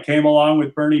ago. I came along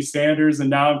with Bernie Sanders, and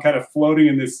now I'm kind of floating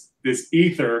in this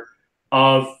ether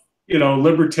of, you know,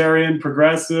 libertarian,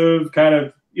 progressive, kind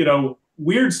of, you know,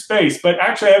 weird space. But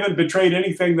actually, I haven't betrayed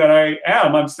anything that I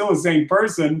am. I'm still the same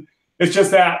person. It's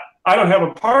just that I don't have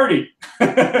a party.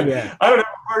 Yeah. I don't have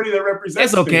a party that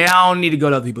represents It's okay. me. I don't need to go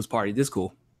to other people's parties. It's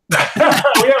cool. We have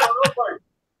our own party.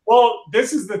 Well,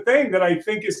 this is the thing that I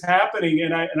think is happening,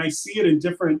 and I see it in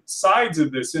different sides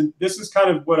of this. And this is kind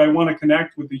of what I want to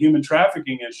connect with the human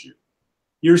trafficking issue.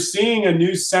 You're seeing a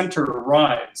new center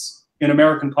rise in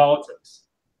American politics,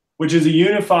 which is a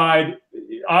unified,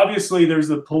 obviously there's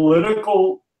the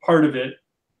political part of it,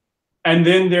 and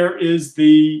then there is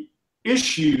the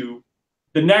issue,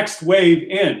 the next wave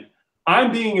in.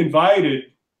 I'm being invited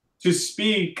to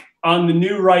speak on the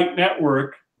New Right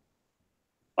Network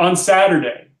on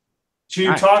Saturday to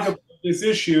talk about this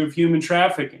issue of human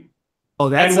trafficking. Oh,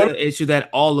 that's an issue that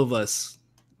all of us,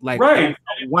 like, right,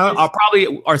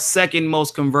 probably our second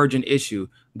most convergent issue,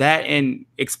 that and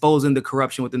exposing the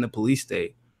corruption within the police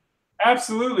state.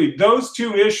 Absolutely. Those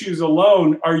two issues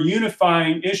alone are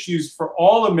unifying issues for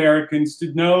all Americans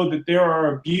to know that there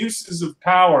are abuses of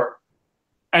power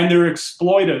and they're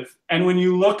exploitive. And when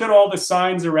you look at all the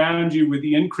signs around you with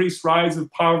the increased rise of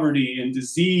poverty and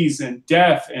disease and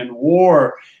death and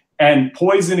war and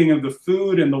poisoning of the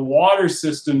food and the water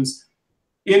systems,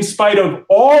 in spite of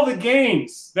all the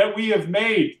gains that we have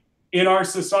made in our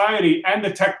society and the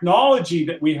technology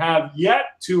that we have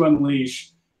yet to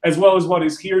unleash, as well as what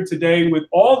is here today with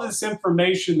all this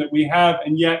information that we have,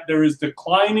 and yet there is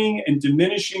declining and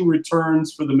diminishing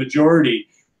returns for the majority,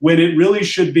 when it really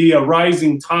should be a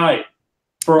rising tide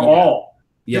for all.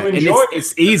 Yeah, and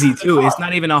it's easy too. It's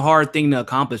not even a hard thing to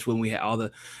accomplish when we have all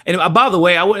the. And by the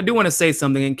way, I do want to say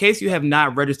something. In case you have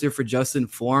not registered for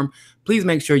JustNForm, please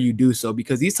make sure you do so,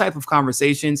 because these type of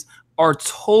conversations are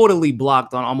totally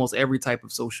blocked on almost every type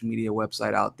of social media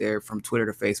website out there, from Twitter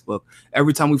to Facebook.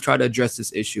 Every time we've tried to address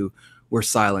this issue, we're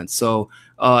silent. So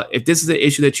if this is an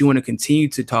issue that you want to continue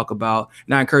to talk about,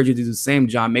 and I encourage you to do the same,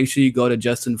 John, make sure you go to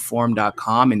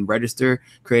JustNForm.com and register,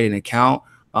 create an account,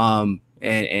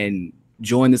 and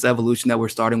join this evolution that we're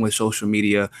starting with social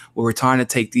media, where we're trying to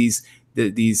take these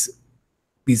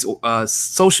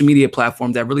social media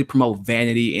platforms that really promote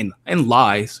vanity and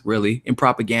lies, really, and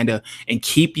propaganda, and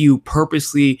keep you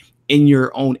purposely in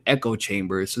your own echo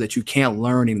chambers so that you can't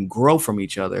learn and grow from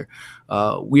each other.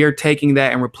 We are taking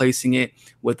that and replacing it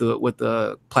with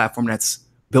a platform that's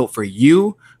built for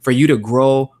you to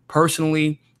grow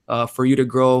personally, for you to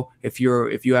grow if you're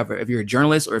a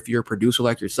journalist or if you're a producer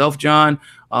like yourself, John,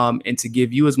 and to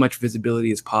give you as much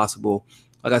visibility as possible.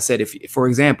 Like I said, for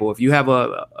example, if you have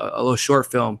a little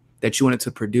short film that you wanted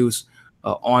to produce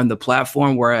on the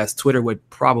platform, whereas Twitter would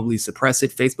probably suppress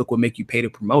it, Facebook would make you pay to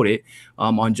promote it.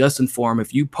 On JustNForm,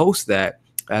 if you post that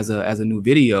as a new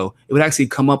video, it would actually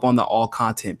come up on the all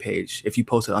content page if you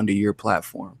post it under your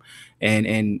platform,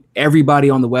 and everybody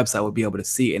on the website would be able to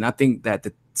see it. And I think that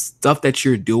the stuff that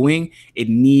you're doing, it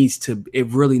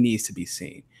really needs to be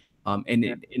seen.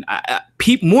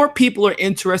 More people are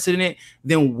interested in it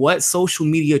than what social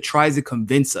media tries to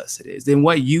convince us it is, than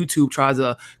what YouTube tries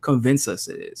to convince us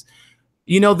it is.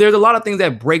 You know, there's a lot of things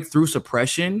that break through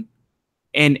suppression,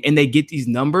 and they get these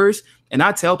numbers. And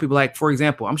I tell people, like, for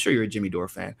example, I'm sure you're a Jimmy Dore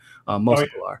fan. Most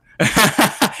people are.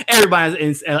 Everybody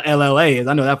in LLA is.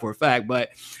 I know that for a fact.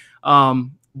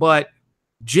 But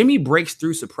Jimmy breaks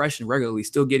through suppression regularly,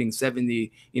 still getting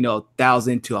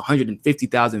 70,000 to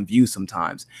 150,000 views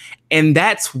sometimes. And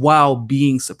that's while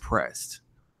being suppressed.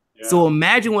 Yeah. So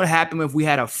imagine what happened if we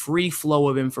had a free flow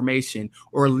of information,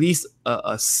 or at least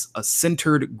a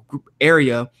centered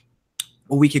area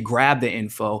where we could grab the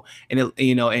info, and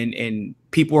and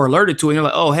people are alerted to it. And you're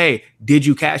like, oh, hey, did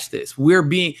you catch this?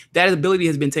 That ability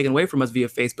has been taken away from us via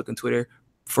Facebook and Twitter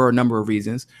for a number of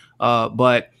reasons.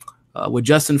 But with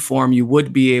JustNForm, you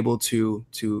would be able to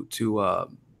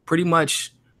pretty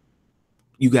much,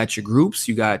 you got your groups,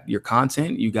 you got your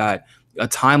content, you got a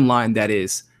timeline that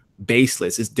is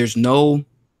baseless. There's no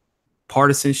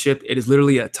partisanship. It is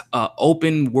literally a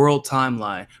open world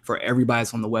timeline for everybody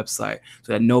that's on the website,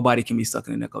 so that nobody can be stuck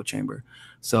in an echo chamber.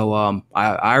 So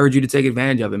I urge you to take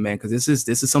advantage of it, man, because this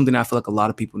is something I feel like a lot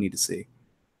of people need to see.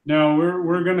 No,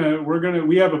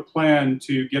 we have a plan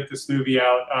to get this movie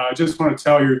out. I just want to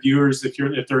tell your viewers, if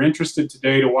they're interested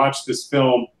today to watch this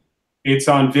film, It's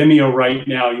on Vimeo right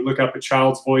now. You look up A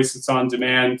Child's Voice, it's on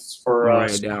demand for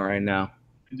write it down right now.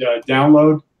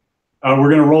 Download. We're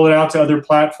going to roll it out to other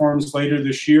platforms later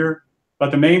this year.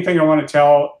 But the main thing I want to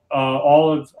tell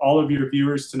all of your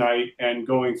viewers tonight and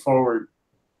going forward,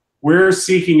 we're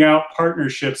seeking out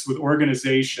partnerships with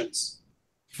organizations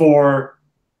for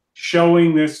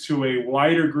showing this to a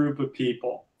wider group of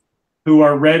people who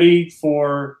are ready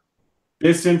for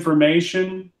this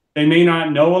information. They may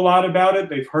not know a lot about it.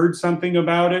 They've heard something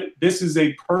about it. This is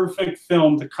a perfect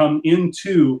film to come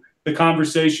into the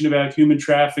conversation about human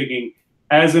trafficking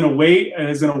as an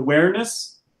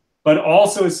awareness, but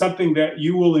also as something that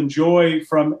you will enjoy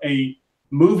from a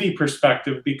movie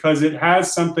perspective, because it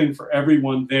has something for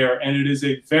everyone there. And it is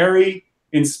a very,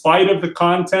 in spite of the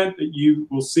content that you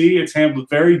will see, it's handled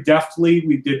very deftly.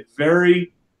 We did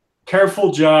very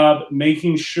careful job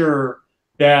making sure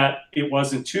that it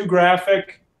wasn't too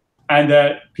graphic and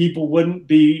that people would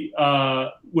be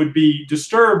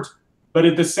disturbed, but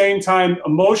at the same time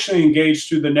emotionally engaged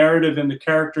through the narrative and the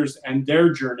characters and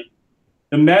their journey.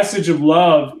 The message of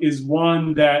love is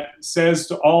one that says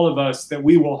to all of us that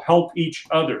we will help each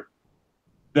other.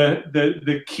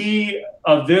 The key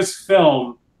of this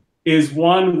film is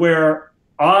one where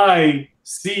I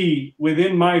see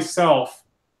within myself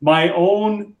my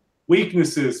own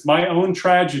weaknesses, my own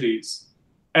tragedies,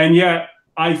 and yet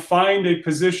I find a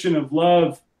position of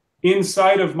love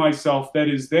inside of myself that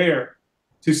is there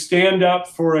to stand up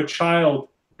for a child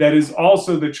that is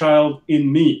also the child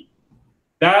in me.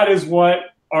 That is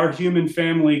what our human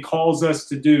family calls us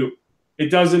to do.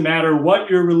 It doesn't matter what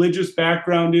your religious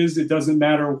background is. It doesn't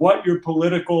matter what your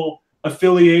political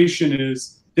affiliation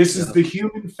is. This is the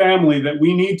human family that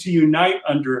we need to unite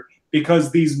under,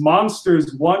 because these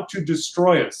monsters want to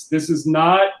destroy us. This is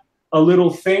not a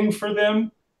little thing for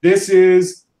them. This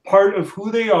is part of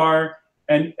who they are,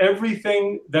 and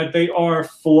everything that they are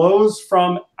flows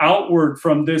from outward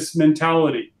from this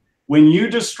mentality. When you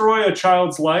destroy a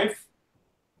child's life,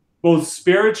 both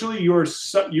spiritually, you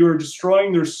are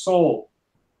destroying their soul.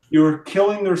 You're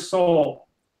killing their soul.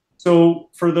 So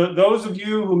for those of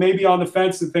you who may be on the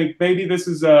fence and think maybe this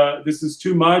is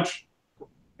too much,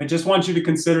 I just want you to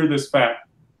consider this fact.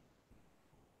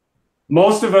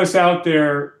 Most of us out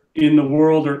there in the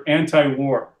world are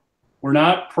anti-war. We're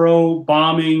not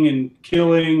pro-bombing and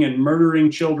killing and murdering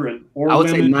children or women. I would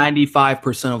say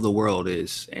 95% of the world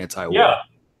is anti-war. Yeah.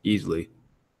 Easily.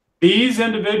 These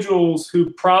individuals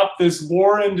who prop this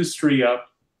war industry up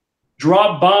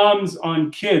drop bombs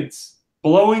on kids,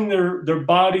 blowing their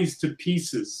bodies to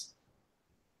pieces.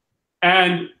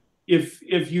 And if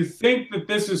you think that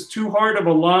this is too hard of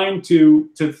a line to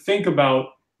think about,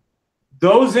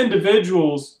 those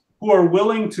individuals who are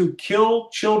willing to kill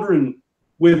children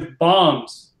with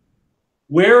bombs,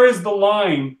 where is the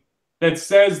line that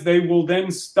says they will then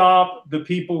stop the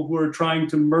people who are trying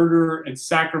to murder and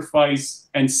sacrifice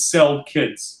and sell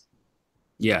kids?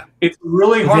 Yeah. It's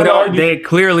really hard to argue. They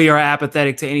clearly are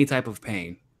apathetic to any type of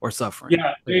pain or suffering.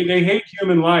 Yeah, they hate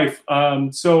human life.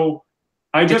 So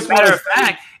I just want to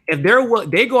fact, if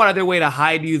they go out of their way to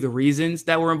hide you the reasons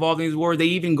that we're involved in these wars, they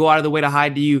even go out of the way to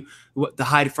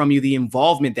hide from you the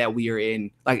involvement that we are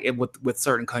in, like with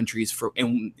certain countries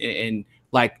and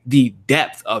like the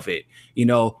depth of it. You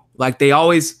know, like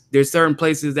there's certain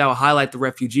places that will highlight the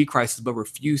refugee crisis, but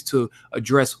refuse to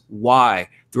address why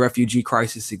the refugee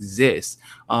crisis exists,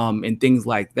 and things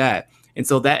like that. And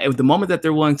so that at the moment that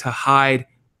they're willing to hide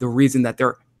the reason that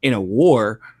they're in a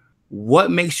war,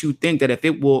 what makes you think that if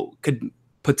it could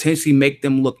potentially make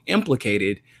them look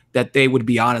implicated, that they would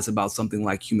be honest about something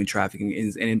like human trafficking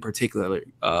and in particular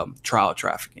child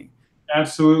trafficking?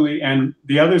 Absolutely. And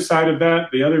the other side of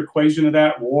that, the other equation of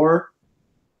that war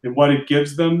and what it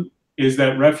gives them is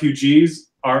that refugees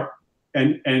are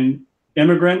and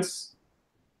immigrants,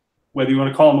 whether you want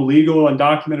to call them illegal,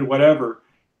 undocumented, whatever,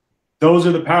 those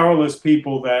are the powerless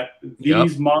people that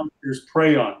these monsters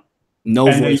prey on.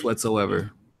 No voice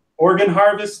whatsoever. Organ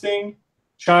harvesting,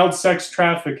 child sex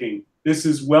trafficking. This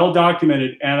is well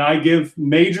documented, and I give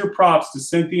major props to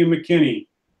Cynthia McKinney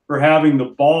for having the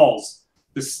balls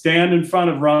to stand in front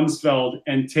of Rumsfeld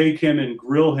and take him and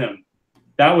grill him.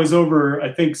 That was over,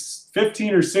 I think,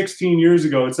 15 or 16 years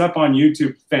ago. It's up on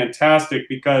YouTube. Fantastic,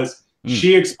 because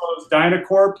she exposed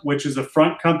Dynacorp, which is a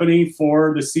front company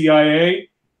for the CIA,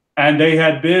 and they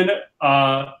had been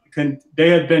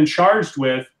charged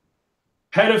with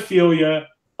pedophilia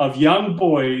of young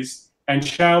boys and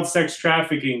child sex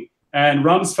trafficking, and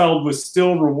Rumsfeld was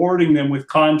still rewarding them with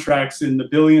contracts in the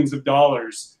billions of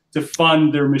dollars to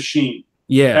fund their machine.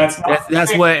 Yeah,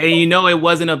 that's what, and it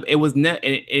wasn't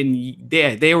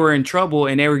they were in trouble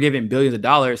and they were given billions of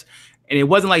dollars, And it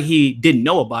wasn't like he didn't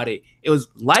know about it. It was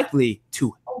likely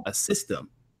to assist them.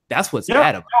 That's what's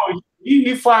bad about it. No,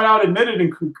 he flat out admitted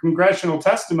in congressional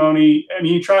testimony. I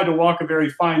mean, he tried to walk a very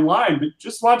fine line, but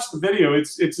just watch the video.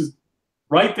 It's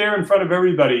right there in front of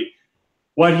everybody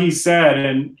what he said,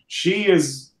 and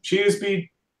she's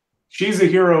a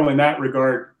hero in that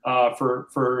regard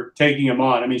for taking him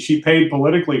on. I mean, she paid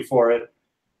politically for it,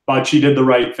 but she did the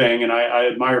right thing, and I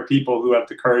admire people who have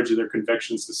the courage of their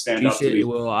convictions to stand up to these.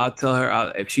 Well, I'll tell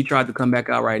her if she tried to come back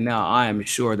out right now, I am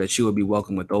sure that she would be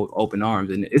welcomed with open arms.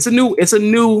 And it's a new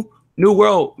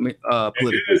world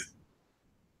politically.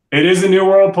 It is a new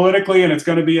world politically, and it's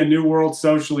going to be a new world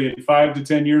socially in 5 to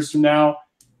 10 years from now.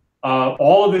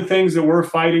 All of the things that we're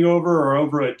fighting over are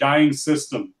over a dying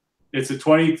system. It's a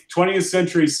 20th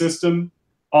century system.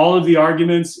 All of the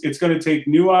arguments, it's going to take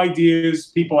new ideas,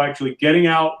 people actually getting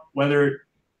out, whether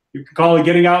you could call it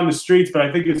getting out in the streets, but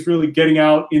I think it's really getting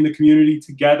out in the community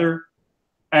together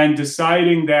and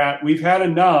deciding that we've had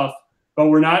enough, but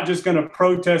we're not just going to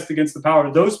protest against the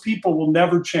power. Those people will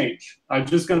never change. I'm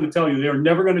just going to tell you, they're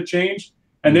never going to change.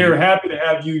 And they are happy to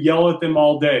have you yell at them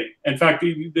all day. In fact,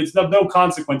 it's no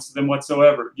consequence to them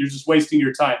whatsoever. You're just wasting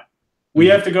your time. We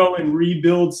have to go and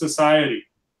rebuild society.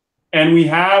 And we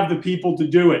have the people to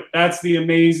do it. That's the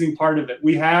amazing part of it.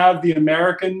 We have the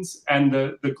Americans and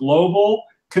the global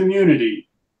community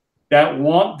that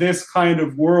want this kind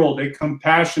of world, a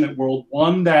compassionate world,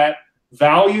 one that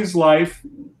values life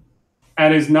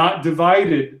and is not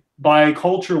divided by a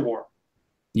culture war.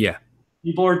 Yeah.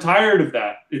 People are tired of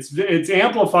that. It's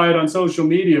amplified on social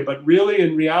media, but really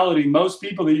in reality, most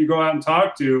people that you go out and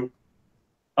talk to,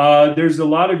 there's a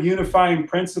lot of unifying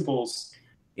principles.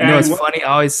 You know, it's funny.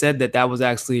 I always said that was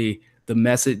actually the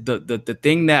message, the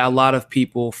thing that a lot of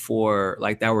people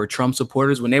that were Trump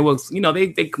supporters, when they was,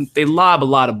 they lob a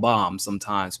lot of bombs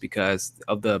sometimes because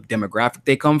of the demographic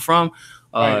they come from.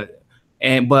 Right.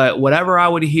 But whatever I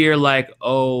would hear, like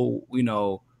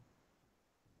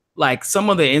some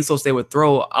of the insults they would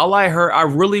throw, what I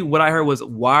heard was,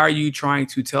 why are you trying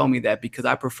to tell me that because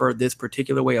I prefer this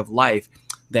particular way of life,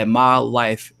 that my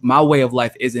way of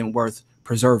life isn't worth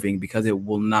preserving because it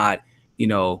will not,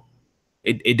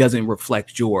 it doesn't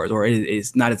reflect yours, or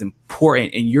it's not as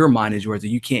important in your mind as yours, that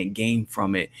you can't gain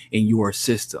from it in your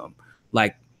system.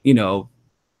 They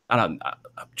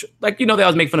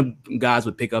always make fun of guys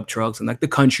with pickup trucks and like the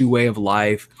country way of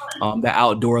life, the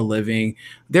outdoor living.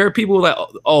 There are people that,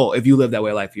 if you live that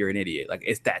way of life, you're an idiot. Like,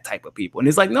 it's that type of people. And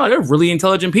it's like, no, they're really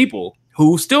intelligent people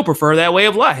who still prefer that way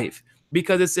of life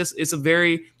because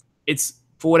it's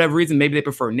for whatever reason. Maybe they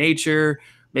prefer nature.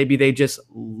 Maybe they just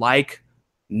like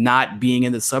not being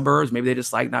in the suburbs. Maybe they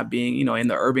just like not being, in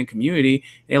the urban community.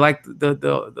 They like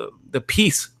the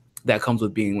peace that comes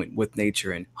with being with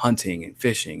nature and hunting and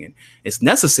fishing, and it's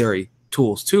necessary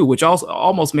tools too, which also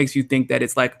almost makes you think that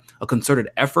it's like a concerted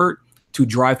effort to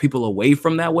drive people away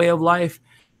from that way of life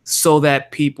so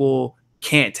that people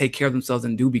can't take care of themselves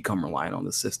and do become reliant on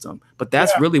the system. But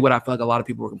that's really what I feel like a lot of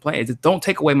people were complaining, is don't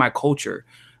take away my culture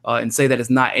and say that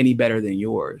it's not any better than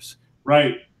yours.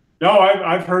 Right. No,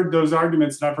 I've heard those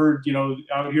arguments, and I've heard,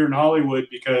 out here in Hollywood,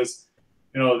 because,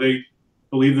 they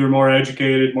believe they're more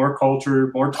educated, more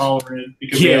cultured, more tolerant.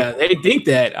 Because they think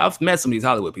that. I've met some of these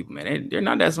Hollywood people, man. They're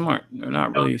not that smart. They're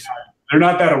not really. They're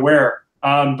not that aware.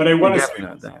 But I want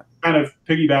to kind of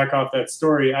piggyback off that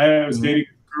story. I was dating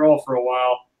a girl for a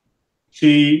while.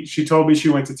 She told me she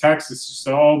went to Texas. She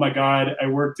said, "Oh my God, I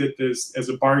worked at this as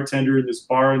a bartender in this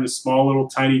bar in this small little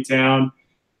tiny town,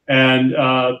 and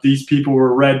these people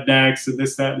were rednecks and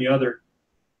this, that, and the other."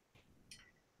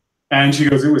 And she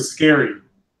goes, "It was scary."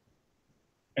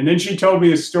 And then she told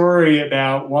me a story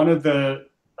about one of the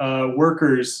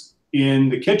workers in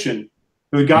the kitchen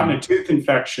who had gotten a tooth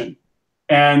infection,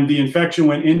 and the infection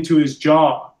went into his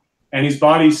jaw, and his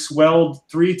body swelled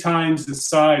 3 times the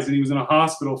size, and he was in a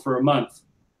hospital for a month.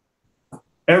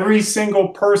 Every single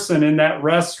person in that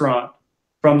restaurant,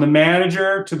 from the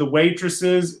manager to the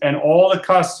waitresses and all the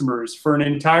customers, for an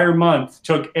entire month,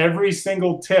 took every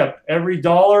single tip, every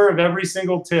dollar of every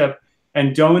single tip,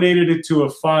 and donated it to a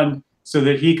fund so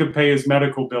that he could pay his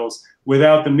medical bills.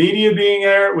 Without the media being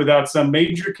there, without some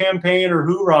major campaign or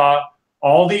hoorah,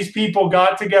 all these people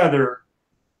got together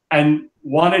and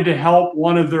wanted to help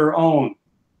one of their own.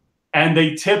 And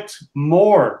they tipped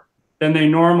more than they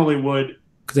normally would.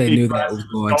 Because they knew that was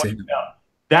going to him.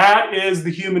 That is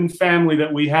the human family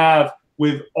that we have,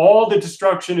 with all the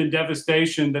destruction and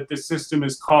devastation that this system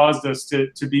has caused us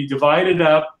to be divided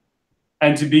up,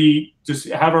 and to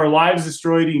have our lives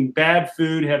destroyed, eating bad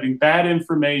food, having bad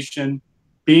information,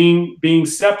 being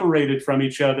separated from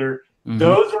each other.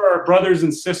 Those are our brothers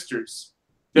and sisters.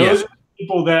 Those are the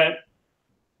people that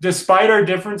despite our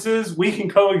differences, we can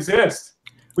coexist.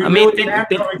 We I mean, really can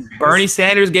coexist. Bernie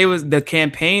Sanders gave us the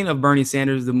campaign of Bernie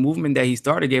Sanders, the movement that he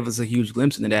started, gave us a huge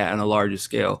glimpse into that on a larger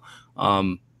scale.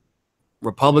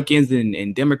 Republicans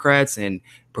and Democrats and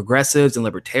progressives and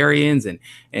libertarians and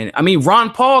I mean,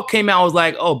 Ron Paul came out and was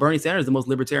like, "Oh, Bernie Sanders is the most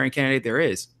libertarian candidate there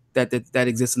is that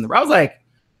exists in the." I was like,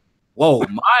 "Whoa,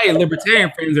 my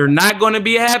libertarian friends are not going to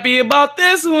be happy about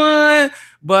this one."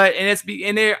 But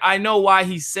I know why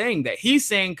he's saying that. He's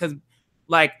saying because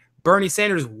like Bernie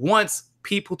Sanders wants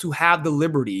people to have the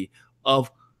liberty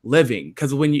of living,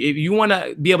 because if you want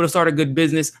to be able to start a good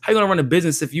business, how are you going to run a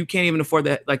business if you can't even afford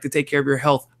that, like, to take care of your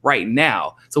health right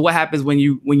now? So what happens when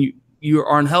you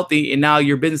are unhealthy and now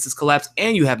your business is collapsed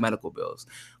and you have medical bills?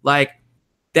 Like,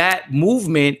 that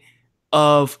movement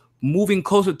of moving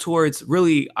closer towards,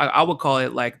 really, I would call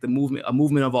it like a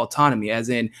movement of autonomy, as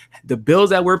in the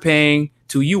bills that we're paying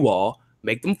to you all,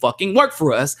 make them fucking work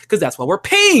for us, because that's why we're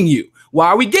paying you. Why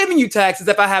are we giving you taxes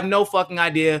if I have no fucking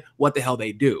idea what the hell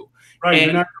they do? Right.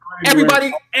 And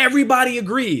everybody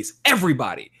agrees.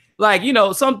 Everybody. Like, you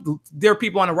know, there are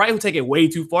people on the right who take it way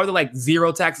too far. They're like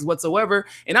zero taxes whatsoever.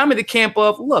 And I'm in the camp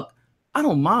of, look, I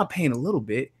don't mind paying a little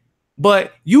bit,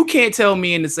 but you can't tell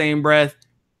me in the same breath,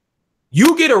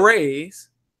 you get a raise,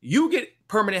 you get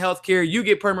permanent health care, you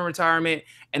get permanent retirement,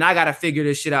 and I got to figure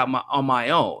this shit out on my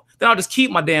own. Then I'll just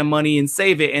keep my damn money and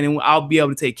save it, and then I'll be able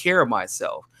to take care of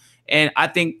myself. And I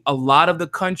think a lot of the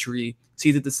country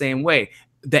sees it the same way.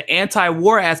 The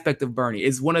anti-war aspect of Bernie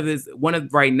is one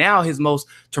of right now his most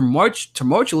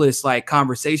tumultuous like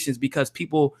conversations, because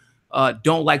people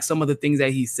don't like some of the things that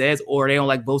he says, or they don't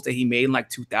like votes that he made in like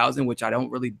 2000, which I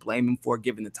don't really blame him for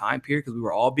given the time period, because we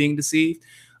were all being deceived.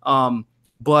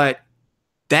 But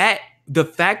the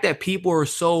fact that people are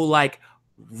so like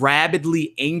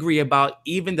rabidly angry about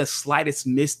even the slightest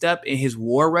misstep in his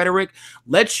war rhetoric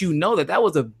lets you know that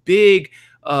was a big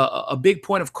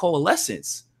point of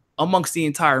coalescence amongst the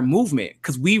entire movement,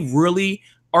 because we really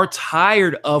are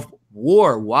tired of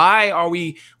war. Why are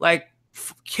we like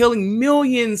killing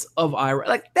millions of Iraq?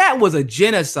 Like, that was a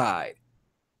genocide.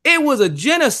 It was a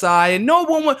genocide, and no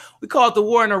one we call it the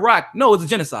war in Iraq. No, it's a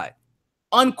genocide.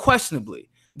 Unquestionably.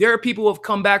 There are people who have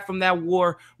come back from that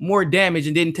war more damaged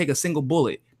and didn't take a single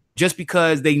bullet just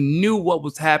because they knew what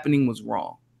was happening was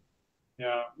wrong.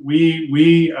 Yeah,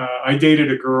 I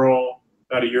dated a girl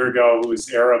about a year ago who was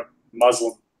Arab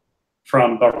Muslim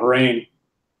from Bahrain,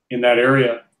 in that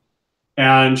area.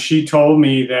 And she told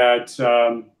me that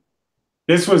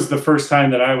this was the first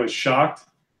time that I was shocked.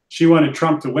 She wanted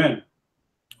Trump to win.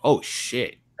 Oh,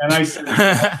 shit. And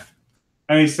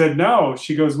I said, no.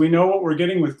 She goes, we know what we're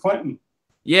getting with Clinton.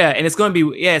 Yeah, and it's going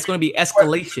to be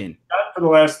escalation. For the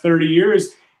last 30 years.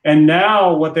 And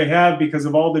now what they have, because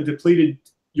of all the depleted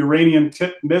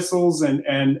uranium-tipped missiles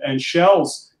and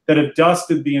shells that have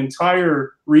dusted the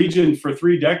entire region for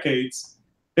 3 decades,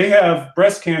 they have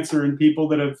breast cancer in people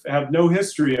that have no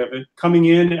history of it, coming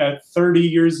in at 30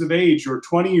 years of age or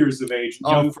 20 years of age.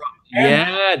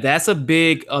 Yeah, that's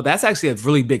actually a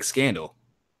really big scandal.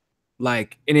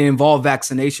 Like, and it involved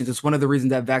vaccinations. It's one of the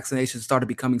reasons that vaccinations started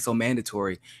becoming so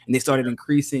mandatory, and they started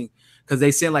increasing, because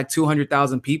they sent like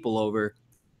 200,000 people over,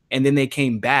 and then they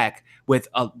came back with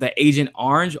the Agent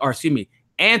Orange, or excuse me,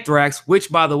 anthrax,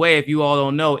 which, by the way, if you all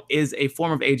don't know, is a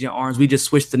form of Agent Orange. We just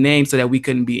switched the name so that we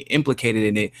couldn't be implicated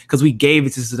in it, because we gave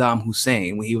it to Saddam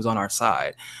Hussein when he was on our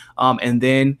side. And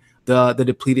then the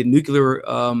depleted nuclear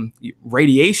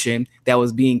radiation that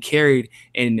was being carried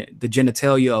in the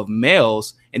genitalia of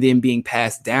males and then being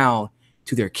passed down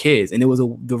to their kids. And it was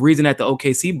the reason that the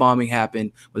OKC bombing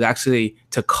happened was actually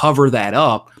to cover that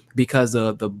up, because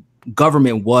the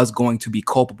government was going to be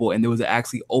culpable, and there was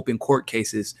actually open court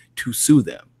cases to sue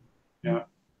them. Yeah.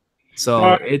 So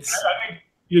I think,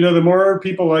 the more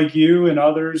people like you and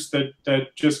others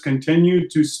that just continue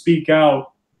to speak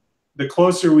out, the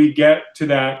closer we get to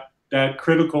that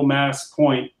critical mass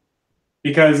point,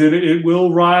 because it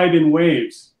will ride in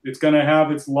waves. It's going to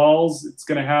have its lulls, it's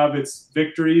going to have its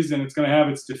victories, and it's going to have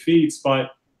its defeats.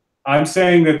 But I'm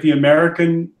saying that the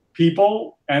American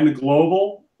people and the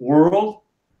global world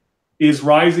is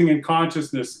rising in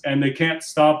consciousness, and they can't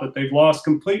stop it. They've lost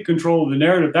complete control of the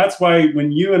narrative. That's why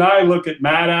when you and I look at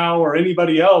Maddow or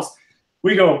anybody else,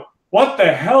 we go, what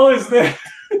the hell is this?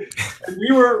 And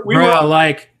we were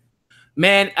like,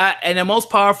 man, and the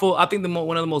most powerful, I think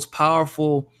one of the most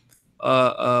powerful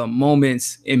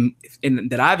moments in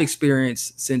that I've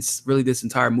experienced since really this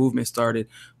entire movement started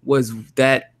was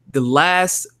that the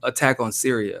last attack on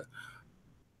Syria.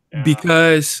 Yeah.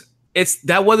 Because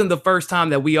that wasn't the first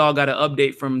time that we all got an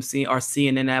update from our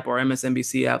CNN app or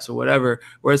MSNBC apps or whatever,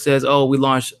 where it says, "Oh, we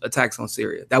launched attacks on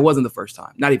Syria." That wasn't the first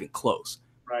time, not even close.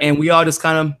 Right. And we all just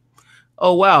kind of,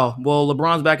 oh wow, well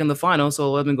LeBron's back in the final,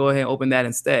 so let me go ahead and open that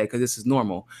instead because this is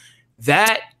normal.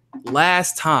 That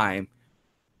last time,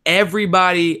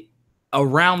 everybody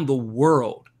around the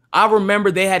world, I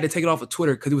remember they had to take it off of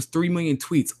Twitter because it was 3 million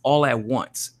tweets all at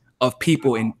once of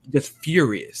people and just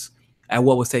furious at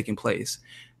what was taking place.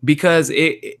 Because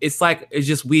it's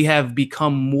just we have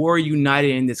become more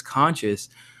united in this conscious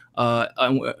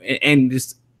and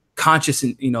just conscious,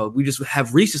 and we just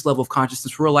have reached this level of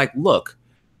consciousness where we're like, look,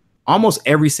 almost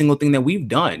every single thing that we've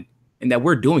done and that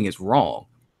we're doing is wrong.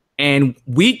 And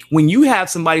when you have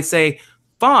somebody say,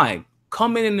 fine,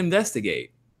 come in and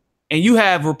investigate, and you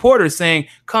have reporters saying,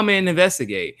 come in and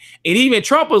investigate, and even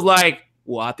Trump was like,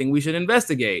 well, I think we should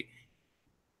investigate,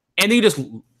 and he just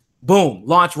boom,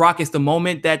 launch rockets the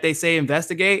moment that they say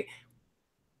investigate.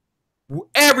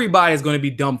 Everybody's going to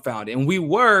be dumbfounded. And we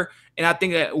were, and I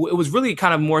think that it was really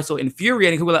kind of more so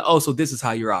infuriating because we're like, oh, so this is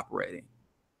how you're operating.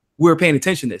 We were paying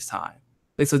attention this time.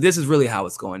 Like, so this is really how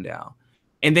it's going down.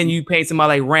 And then you paint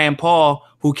somebody like Rand Paul,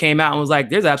 who came out and was like,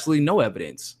 there's absolutely no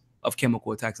evidence of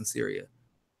chemical attacks in Syria.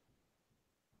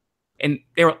 And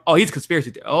they were, oh, he's a conspiracy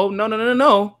theorist. Oh,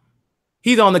 no.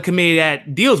 He's on the committee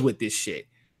that deals with this shit.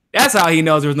 That's how he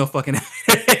knows there was no fucking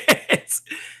evidence.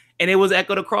 And it was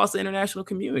echoed across the international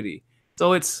community.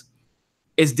 So it's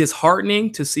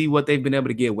disheartening to see what they've been able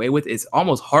to get away with. It's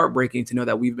almost heartbreaking to know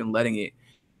that we've been letting it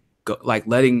go,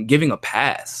 giving a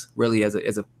pass really as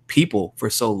a people for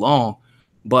so long.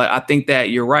 But I think that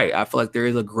you're right. I feel like there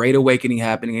is a great awakening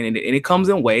happening, and it comes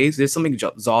in waves. There's some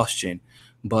exhaustion,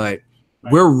 but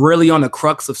we're really on the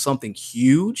crux of something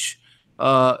huge.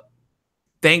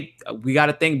 We got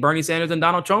to thank Bernie Sanders and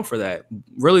Donald Trump for that.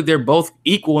 Really, they're both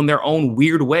equal in their own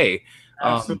weird way.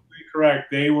 Absolutely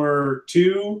correct. They were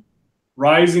two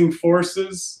rising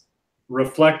forces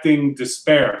reflecting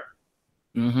despair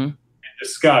and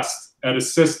disgust at a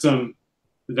system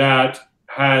that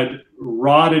had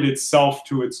rotted itself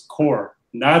to its core.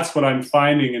 And that's what I'm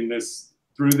finding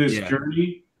through this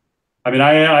journey. I mean,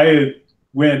 I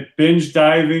went binge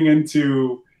diving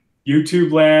into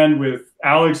YouTube land with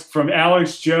from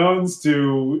Alex Jones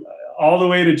to all the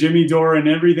way to Jimmy Dore and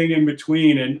everything in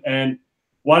between. And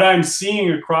what I'm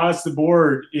seeing across the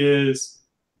board is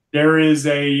there is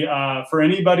for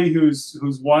anybody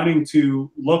who's wanting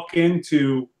to look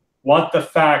into what the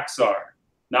facts are,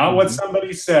 not what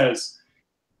somebody says,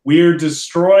 we are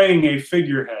destroying a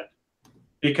figurehead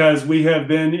because we have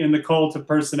been in the cult of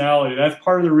personality. That's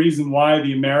part of the reason why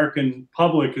the American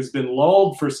public has been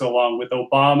lulled for so long with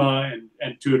Obama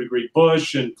and to a degree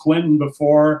Bush and Clinton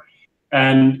before,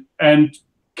 and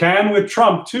can with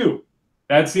Trump too.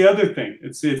 That's the other thing.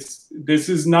 This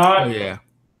is not. Oh, yeah.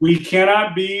 We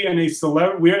cannot be in a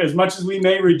celebrity. As much as we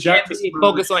may reject this,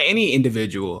 focus on any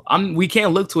individual. We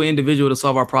can't look to an individual to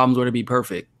solve our problems or to be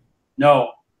perfect.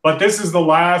 No, but this is the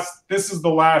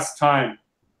last time.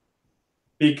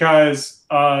 Because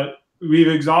we've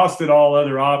exhausted all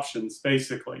other options,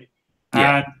 basically.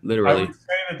 Yeah, and literally. I would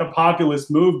say that the populist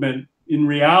movement, in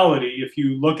reality, if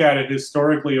you look at it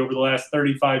historically over the last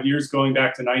 35 years, going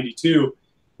back to 92,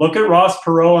 look at Ross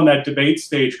Perot on that debate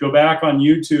stage. Go back on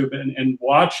YouTube and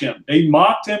watch him. They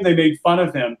mocked him. They made fun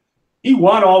of him. He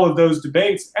won all of those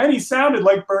debates, and he sounded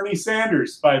like Bernie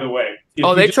Sanders, by the way.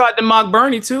 They tried to mock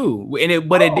Bernie, too,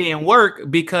 but it didn't work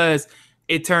because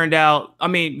it turned out,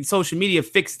 social media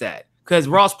fixed that because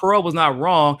Ross Perot was not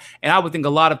wrong. And I would think a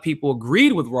lot of people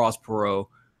agreed with Ross Perot.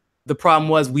 The problem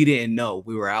was we didn't know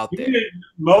we were out there.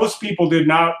 Most people did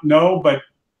not know, but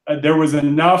there was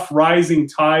enough rising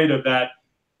tide of that.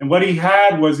 And what he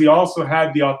had was he also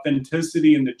had the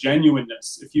authenticity and the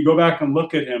genuineness. If you go back and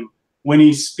look at him, when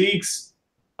he speaks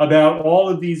about all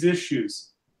of these issues,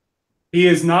 he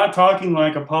is not talking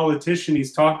like a politician.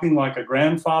 He's talking like a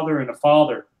grandfather and a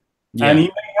father. Yeah. And he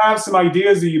may have some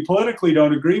ideas that you politically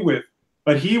don't agree with,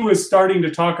 but he was starting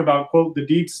to talk about, quote, the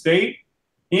deep state.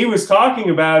 He was talking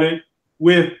about it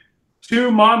with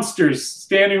two monsters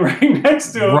standing right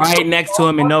next to him. Right next to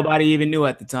him, and nobody even knew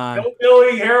at the time.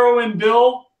 Billy Heroin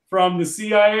Bill from the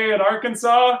CIA in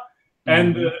Arkansas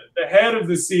and the head of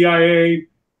the CIA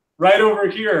right over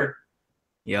here.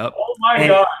 Yep. Oh, my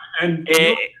God. And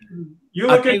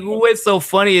I think what's so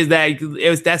funny is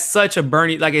that that's such a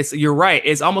Bernie, you're right.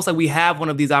 It's almost like we have one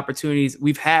of these opportunities.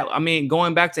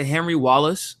 Going back to Henry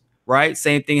Wallace, right?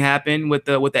 Same thing happened with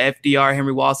the FDR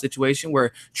Henry Wallace situation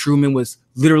where Truman was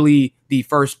literally the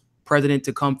first president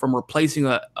to come from replacing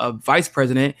a vice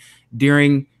president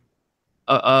during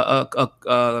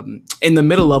in the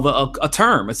middle of a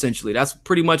term. Essentially, that's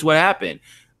pretty much what happened.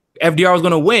 FDR was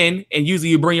going to win, and usually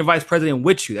you bring your vice president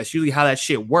with you. That's usually how that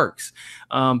shit works.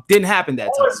 Didn't happen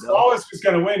that time. Wallace was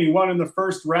going to win. He won in the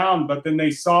first round, but then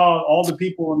they saw all the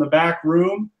people in the back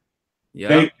room.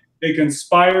 Yeah, they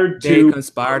conspired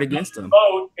against him.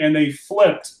 Vote, and they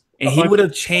flipped. And he would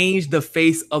have changed the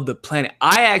face of the planet.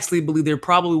 I actually believe there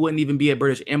probably wouldn't even be a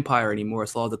British Empire anymore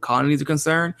as far as the colonies are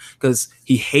concerned, because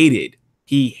he hated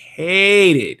the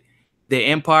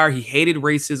empire. He hated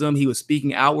racism. He was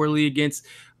speaking outwardly against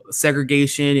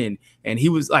segregation, and he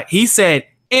was like, he said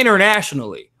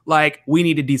internationally, like, we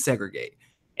need to desegregate,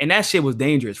 and that shit was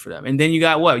dangerous for them. And then you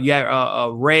got what? You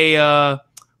got Ray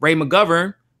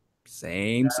McGovern,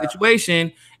 same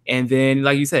situation. And then,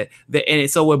 like you said,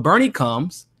 so when Bernie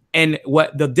comes. And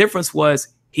what the difference was,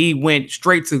 he went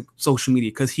straight to social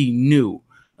media because he knew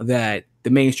that the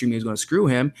mainstream was going to screw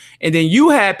him. And then you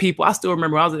had people, I still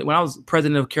remember when I was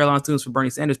president of Carolina Students for Bernie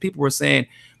Sanders, people were saying,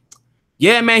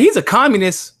 yeah, man, he's a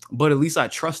communist, but at least I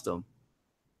trust him.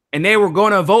 And they were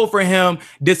going to vote for him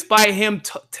despite him,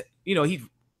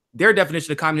 their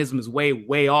definition of communism is way,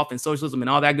 way off, and socialism and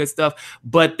all that good stuff.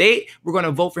 But they were going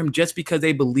to vote for him just because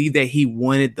they believed that he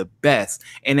wanted the best.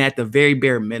 And at the very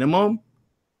bare minimum,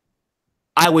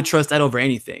 I would trust that over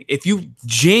anything. If you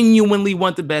genuinely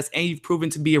want the best and you've proven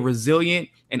to be a resilient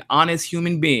and honest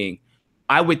human being,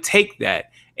 I would take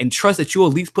that and trust that you'll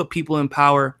at least put people in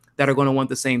power that are going to want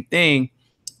the same thing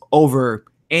over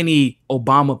any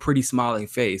Obama pretty smiling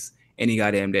face any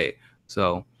goddamn day.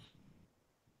 So,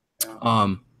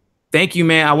 thank you,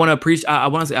 man. I want to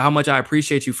say how much I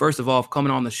appreciate you, first of all, for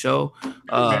coming on the show.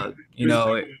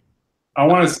 I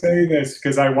want to say this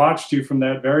because I watched you from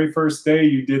that very first day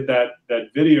you did that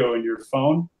video in your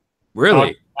phone.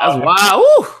 Really? That was wild.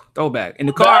 Ooh, throwback. In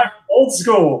the car? Old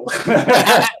school.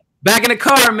 Back in the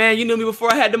car, man. You knew me before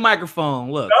I had the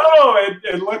microphone. Look. No,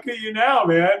 and look at you now,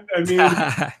 man. I mean,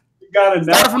 you got to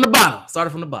Started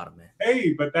from the bottom, man.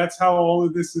 Hey, but that's how all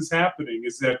of this is happening,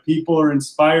 is that people are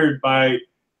inspired by,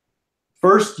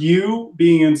 first you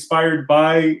being inspired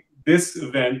by this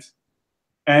event,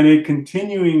 and it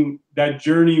continuing that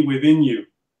journey within you.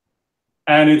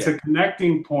 And it's a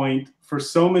connecting point for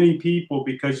so many people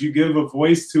because you give a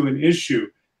voice to an issue.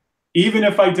 Even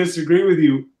if I disagree with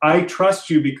you, I trust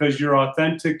you because you're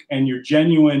authentic and you're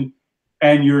genuine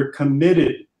and you're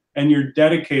committed and you're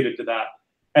dedicated to that.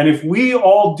 And if we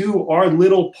all do our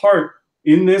little part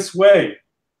in this way,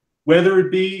 whether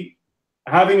it be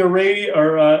having a radio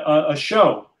or a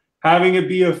show, having it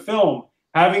be a film,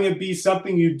 having it be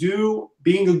something you do,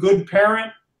 being a good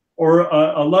parent or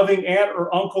a loving aunt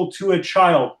or uncle to a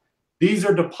child. These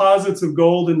are deposits of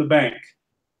gold in the bank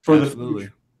for the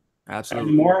future. Absolutely.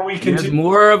 And the more we continue, there's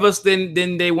more of us than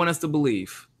they want us to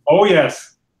believe. Oh,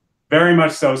 yes, very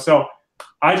much so. So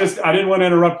I didn't want to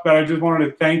interrupt, but I just wanted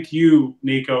to thank you,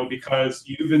 Niko, because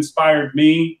you've inspired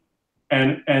me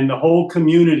and the whole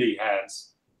community has.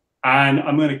 And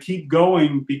I'm going to keep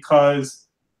going because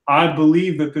I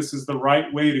believe that this is the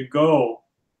right way to go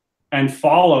and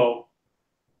follow.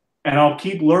 And I'll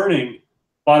keep learning,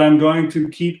 but I'm going to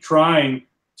keep trying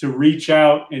to reach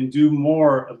out and do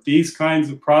more of these kinds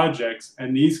of projects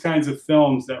and these kinds of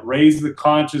films that raise the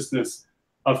consciousness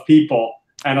of people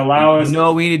and allow us. You know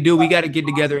what we need to do? We got to get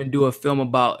together and do a film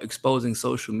about exposing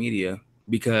social media,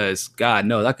 because God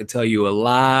knows I could tell you a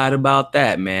lot about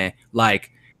that, man. Like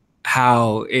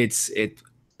how it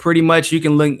pretty much you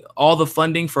can link all the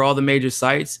funding for all the major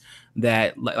sites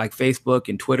that like Facebook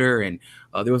and Twitter. And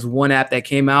there was one app that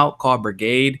came out called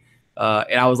Brigade.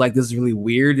 And I was like, this is really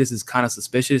weird. This is kind of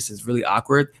suspicious. It's really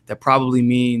awkward. That probably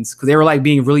means, because they were like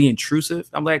being really intrusive.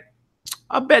 I'm like,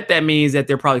 I bet that means that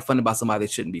they're probably funded by somebody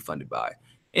they shouldn't be funded by.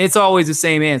 And it's always the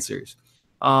same answers.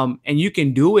 And you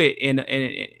can do it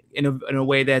in a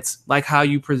way that's like how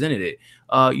you presented it.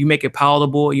 You make it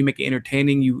palatable. You make it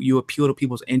entertaining. You appeal to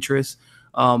people's interests.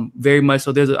 Very much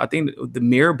so. I think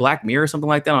the Black Mirror, something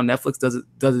like that on Netflix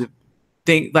does it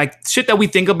think like shit that we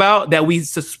think about that we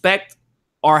suspect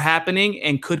are happening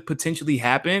and could potentially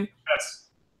happen.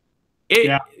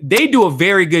 Yes. They do a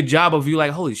very good job of you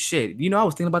like, holy shit, I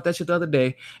was thinking about that shit the other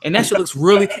day, and that shit looks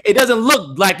really, it doesn't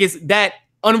look like it's that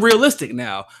unrealistic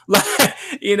now. Like,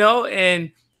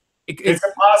 and it's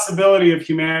a possibility of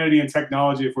humanity and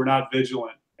technology if we're not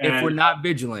vigilant. If we're not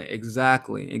vigilant,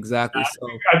 exactly. So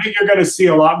I think you're going to see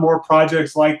a lot more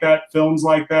projects like that, films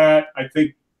like that. I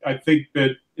think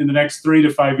that in the next 3 to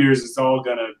 5 years,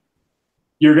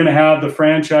 you're going to have the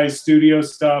franchise studio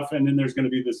stuff, and then there's going to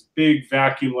be this big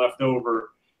vacuum left over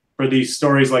for these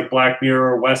stories like Black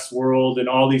Mirror or Westworld and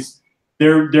all these.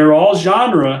 They're all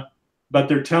genre, but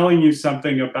they're telling you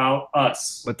something about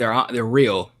us. But they're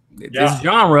real. Yeah. This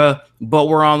genre, but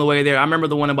we're on the way there. I remember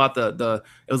the one about the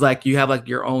it was like you have like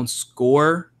your own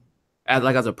score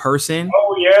as a person.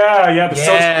 Oh yeah, yeah.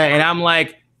 Yeah, and I'm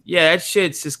like, yeah, that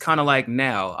shit's just kind of like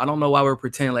now. I don't know why we're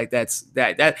pretending like that's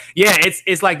that. Yeah,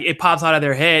 it's like it pops out of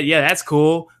their head. Yeah, that's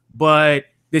cool, but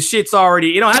the shit's already.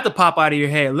 You don't have to pop out of your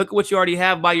head. Look at what you already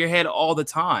have by your head all the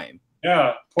time.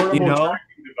 Yeah, portable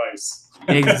tracking device.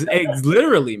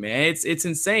 Literally, man, it's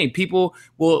insane. People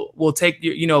will take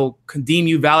you, deem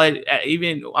you valid.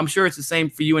 Even I'm sure it's the same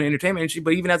for you in the entertainment industry,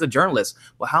 but even as a journalist,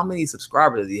 well, how many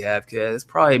subscribers do you have? Because it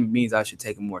probably means I should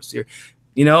take them more serious.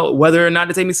 Whether or not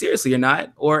to take me seriously or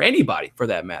not, or anybody for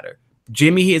that matter.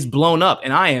 Jimmy is blown up,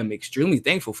 and I am extremely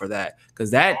thankful for that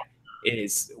because that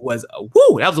was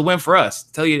a win for us.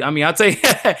 Tell you, I mean, I'll tell you,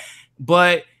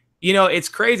 but it's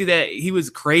crazy that he was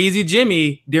crazy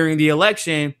Jimmy during the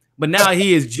election, but now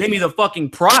he is Jimmy the fucking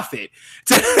prophet,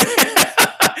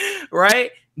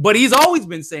 right? But he's always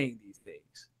been saying these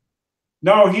things.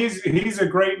 No, he's a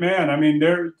great man. I mean,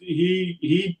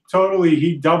 he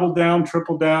totally doubled down,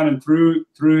 tripled down, and threw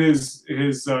his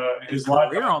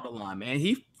career on the line, man.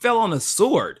 He fell on a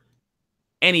sword,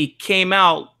 and he came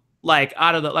out like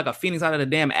a phoenix out of the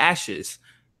damn ashes,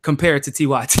 compared to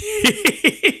TYT.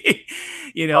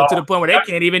 To the point where they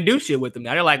can't even do shit with him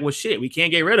now. They're like, well, shit, we can't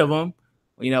get rid of him.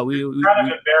 We kind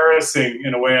of embarrassing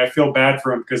in a way. I feel bad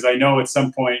for him because I know at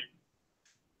some point.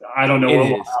 I don't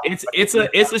know. It's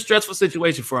a stressful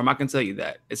situation for him. I can tell you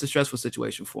that it's a stressful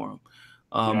situation for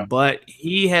him. But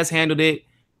he has handled it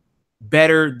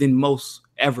better than most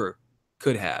ever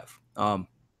could have.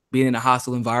 Being in a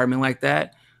hostile environment like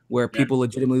that, where people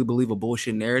legitimately believe a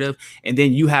bullshit narrative, and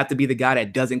then you have to be the guy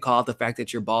that doesn't call out the fact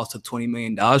that your boss took $20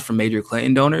 million from major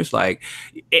Clinton donors. Like,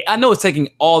 I know it's taking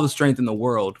all the strength in the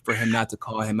world for him not to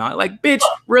call him out. Like, bitch,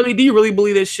 really? Do you really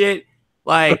believe this shit?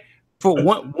 Like. For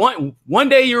one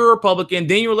day you're a Republican,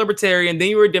 then you're a Libertarian, then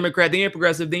you're a Democrat, then you're a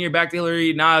progressive, then you're back to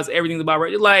Hillary. Now everything's about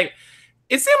right. Like,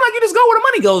 it seemed like you just go where the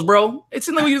money goes, bro. It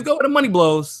seemed like you just go where the money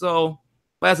blows. So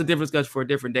that's a different discussion for a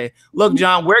different day. Look,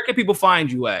 John, where can people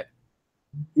find you at?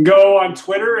 Go on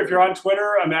Twitter. If you're on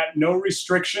Twitter, I'm at No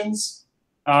Restrictions.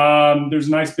 There's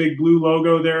a nice big blue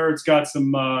logo there. It's got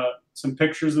some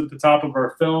pictures at the top of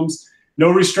our films. No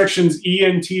Restrictions,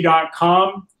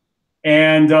 ENT.com.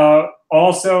 And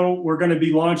also, we're going to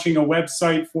be launching a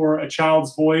website for A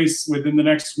Child's Voice within the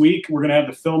next week. We're going to have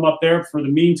the film up there. For the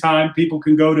meantime, people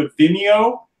can go to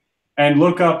Vimeo and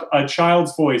look up A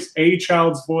Child's Voice, A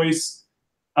Child's Voice.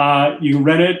 You can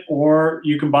rent it or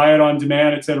you can buy it on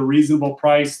demand. It's at a reasonable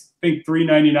price. I think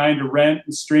 $3.99 to rent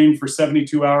and stream for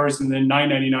 72 hours and then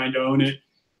 $9.99 to own it.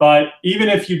 But even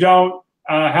if you don't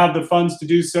have the funds to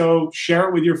do so, share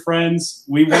it with your friends.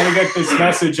 We want to get this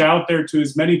message out there to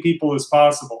as many people as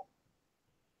possible.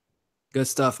 Good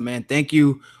stuff, man. Thank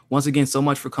you once again so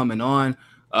much for coming on.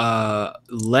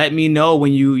 Let me know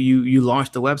when you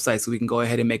launch the website so we can go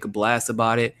ahead and make a blast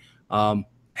about it.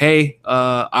 Hey,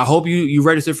 I hope you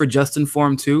register for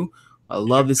JustNForm too. I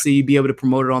love to see you be able to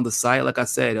promote it on the site. Like I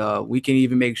said, we can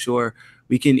even make sure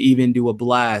we can even do a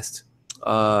blast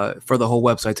for the whole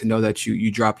website to know that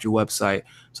you dropped your website,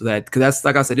 so that, because that's,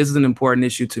 like I said, this is an important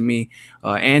issue to me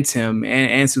and Tim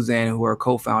and Suzanne, who are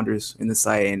co-founders in the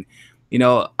site. And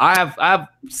I have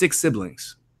 6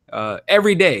 siblings.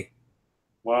 Every day,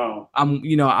 wow, I'm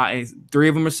 3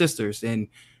 of them are sisters, and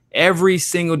every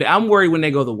single day I'm worried when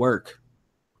they go to work.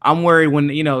 I'm worried when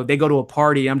they go to a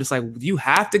party. I'm just like, do you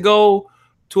have to go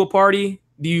to a party?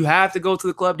 Do you have to go to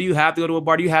the club? Do you have to go to a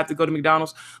bar? Do you have to go to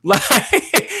McDonald's? Like,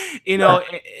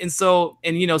 and so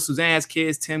Suzanne has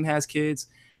kids, Tim has kids,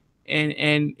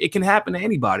 and it can happen to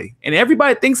anybody. And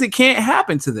everybody thinks it can't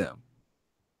happen to them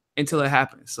until it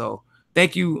happens. So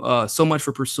thank you so much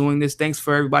for pursuing this. Thanks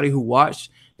for everybody who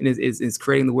watched and is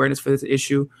creating the awareness for this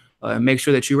issue. And make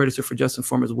sure that you register for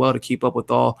JustNForm as well to keep up with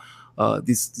all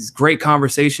these great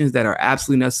conversations that are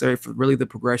absolutely necessary for really the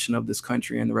progression of this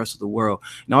country and the rest of the world.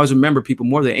 And always remember, people,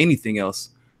 more than anything else,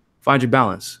 find your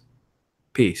balance.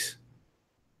 Peace.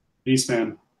 Peace,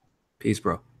 man. Peace,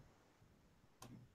 bro.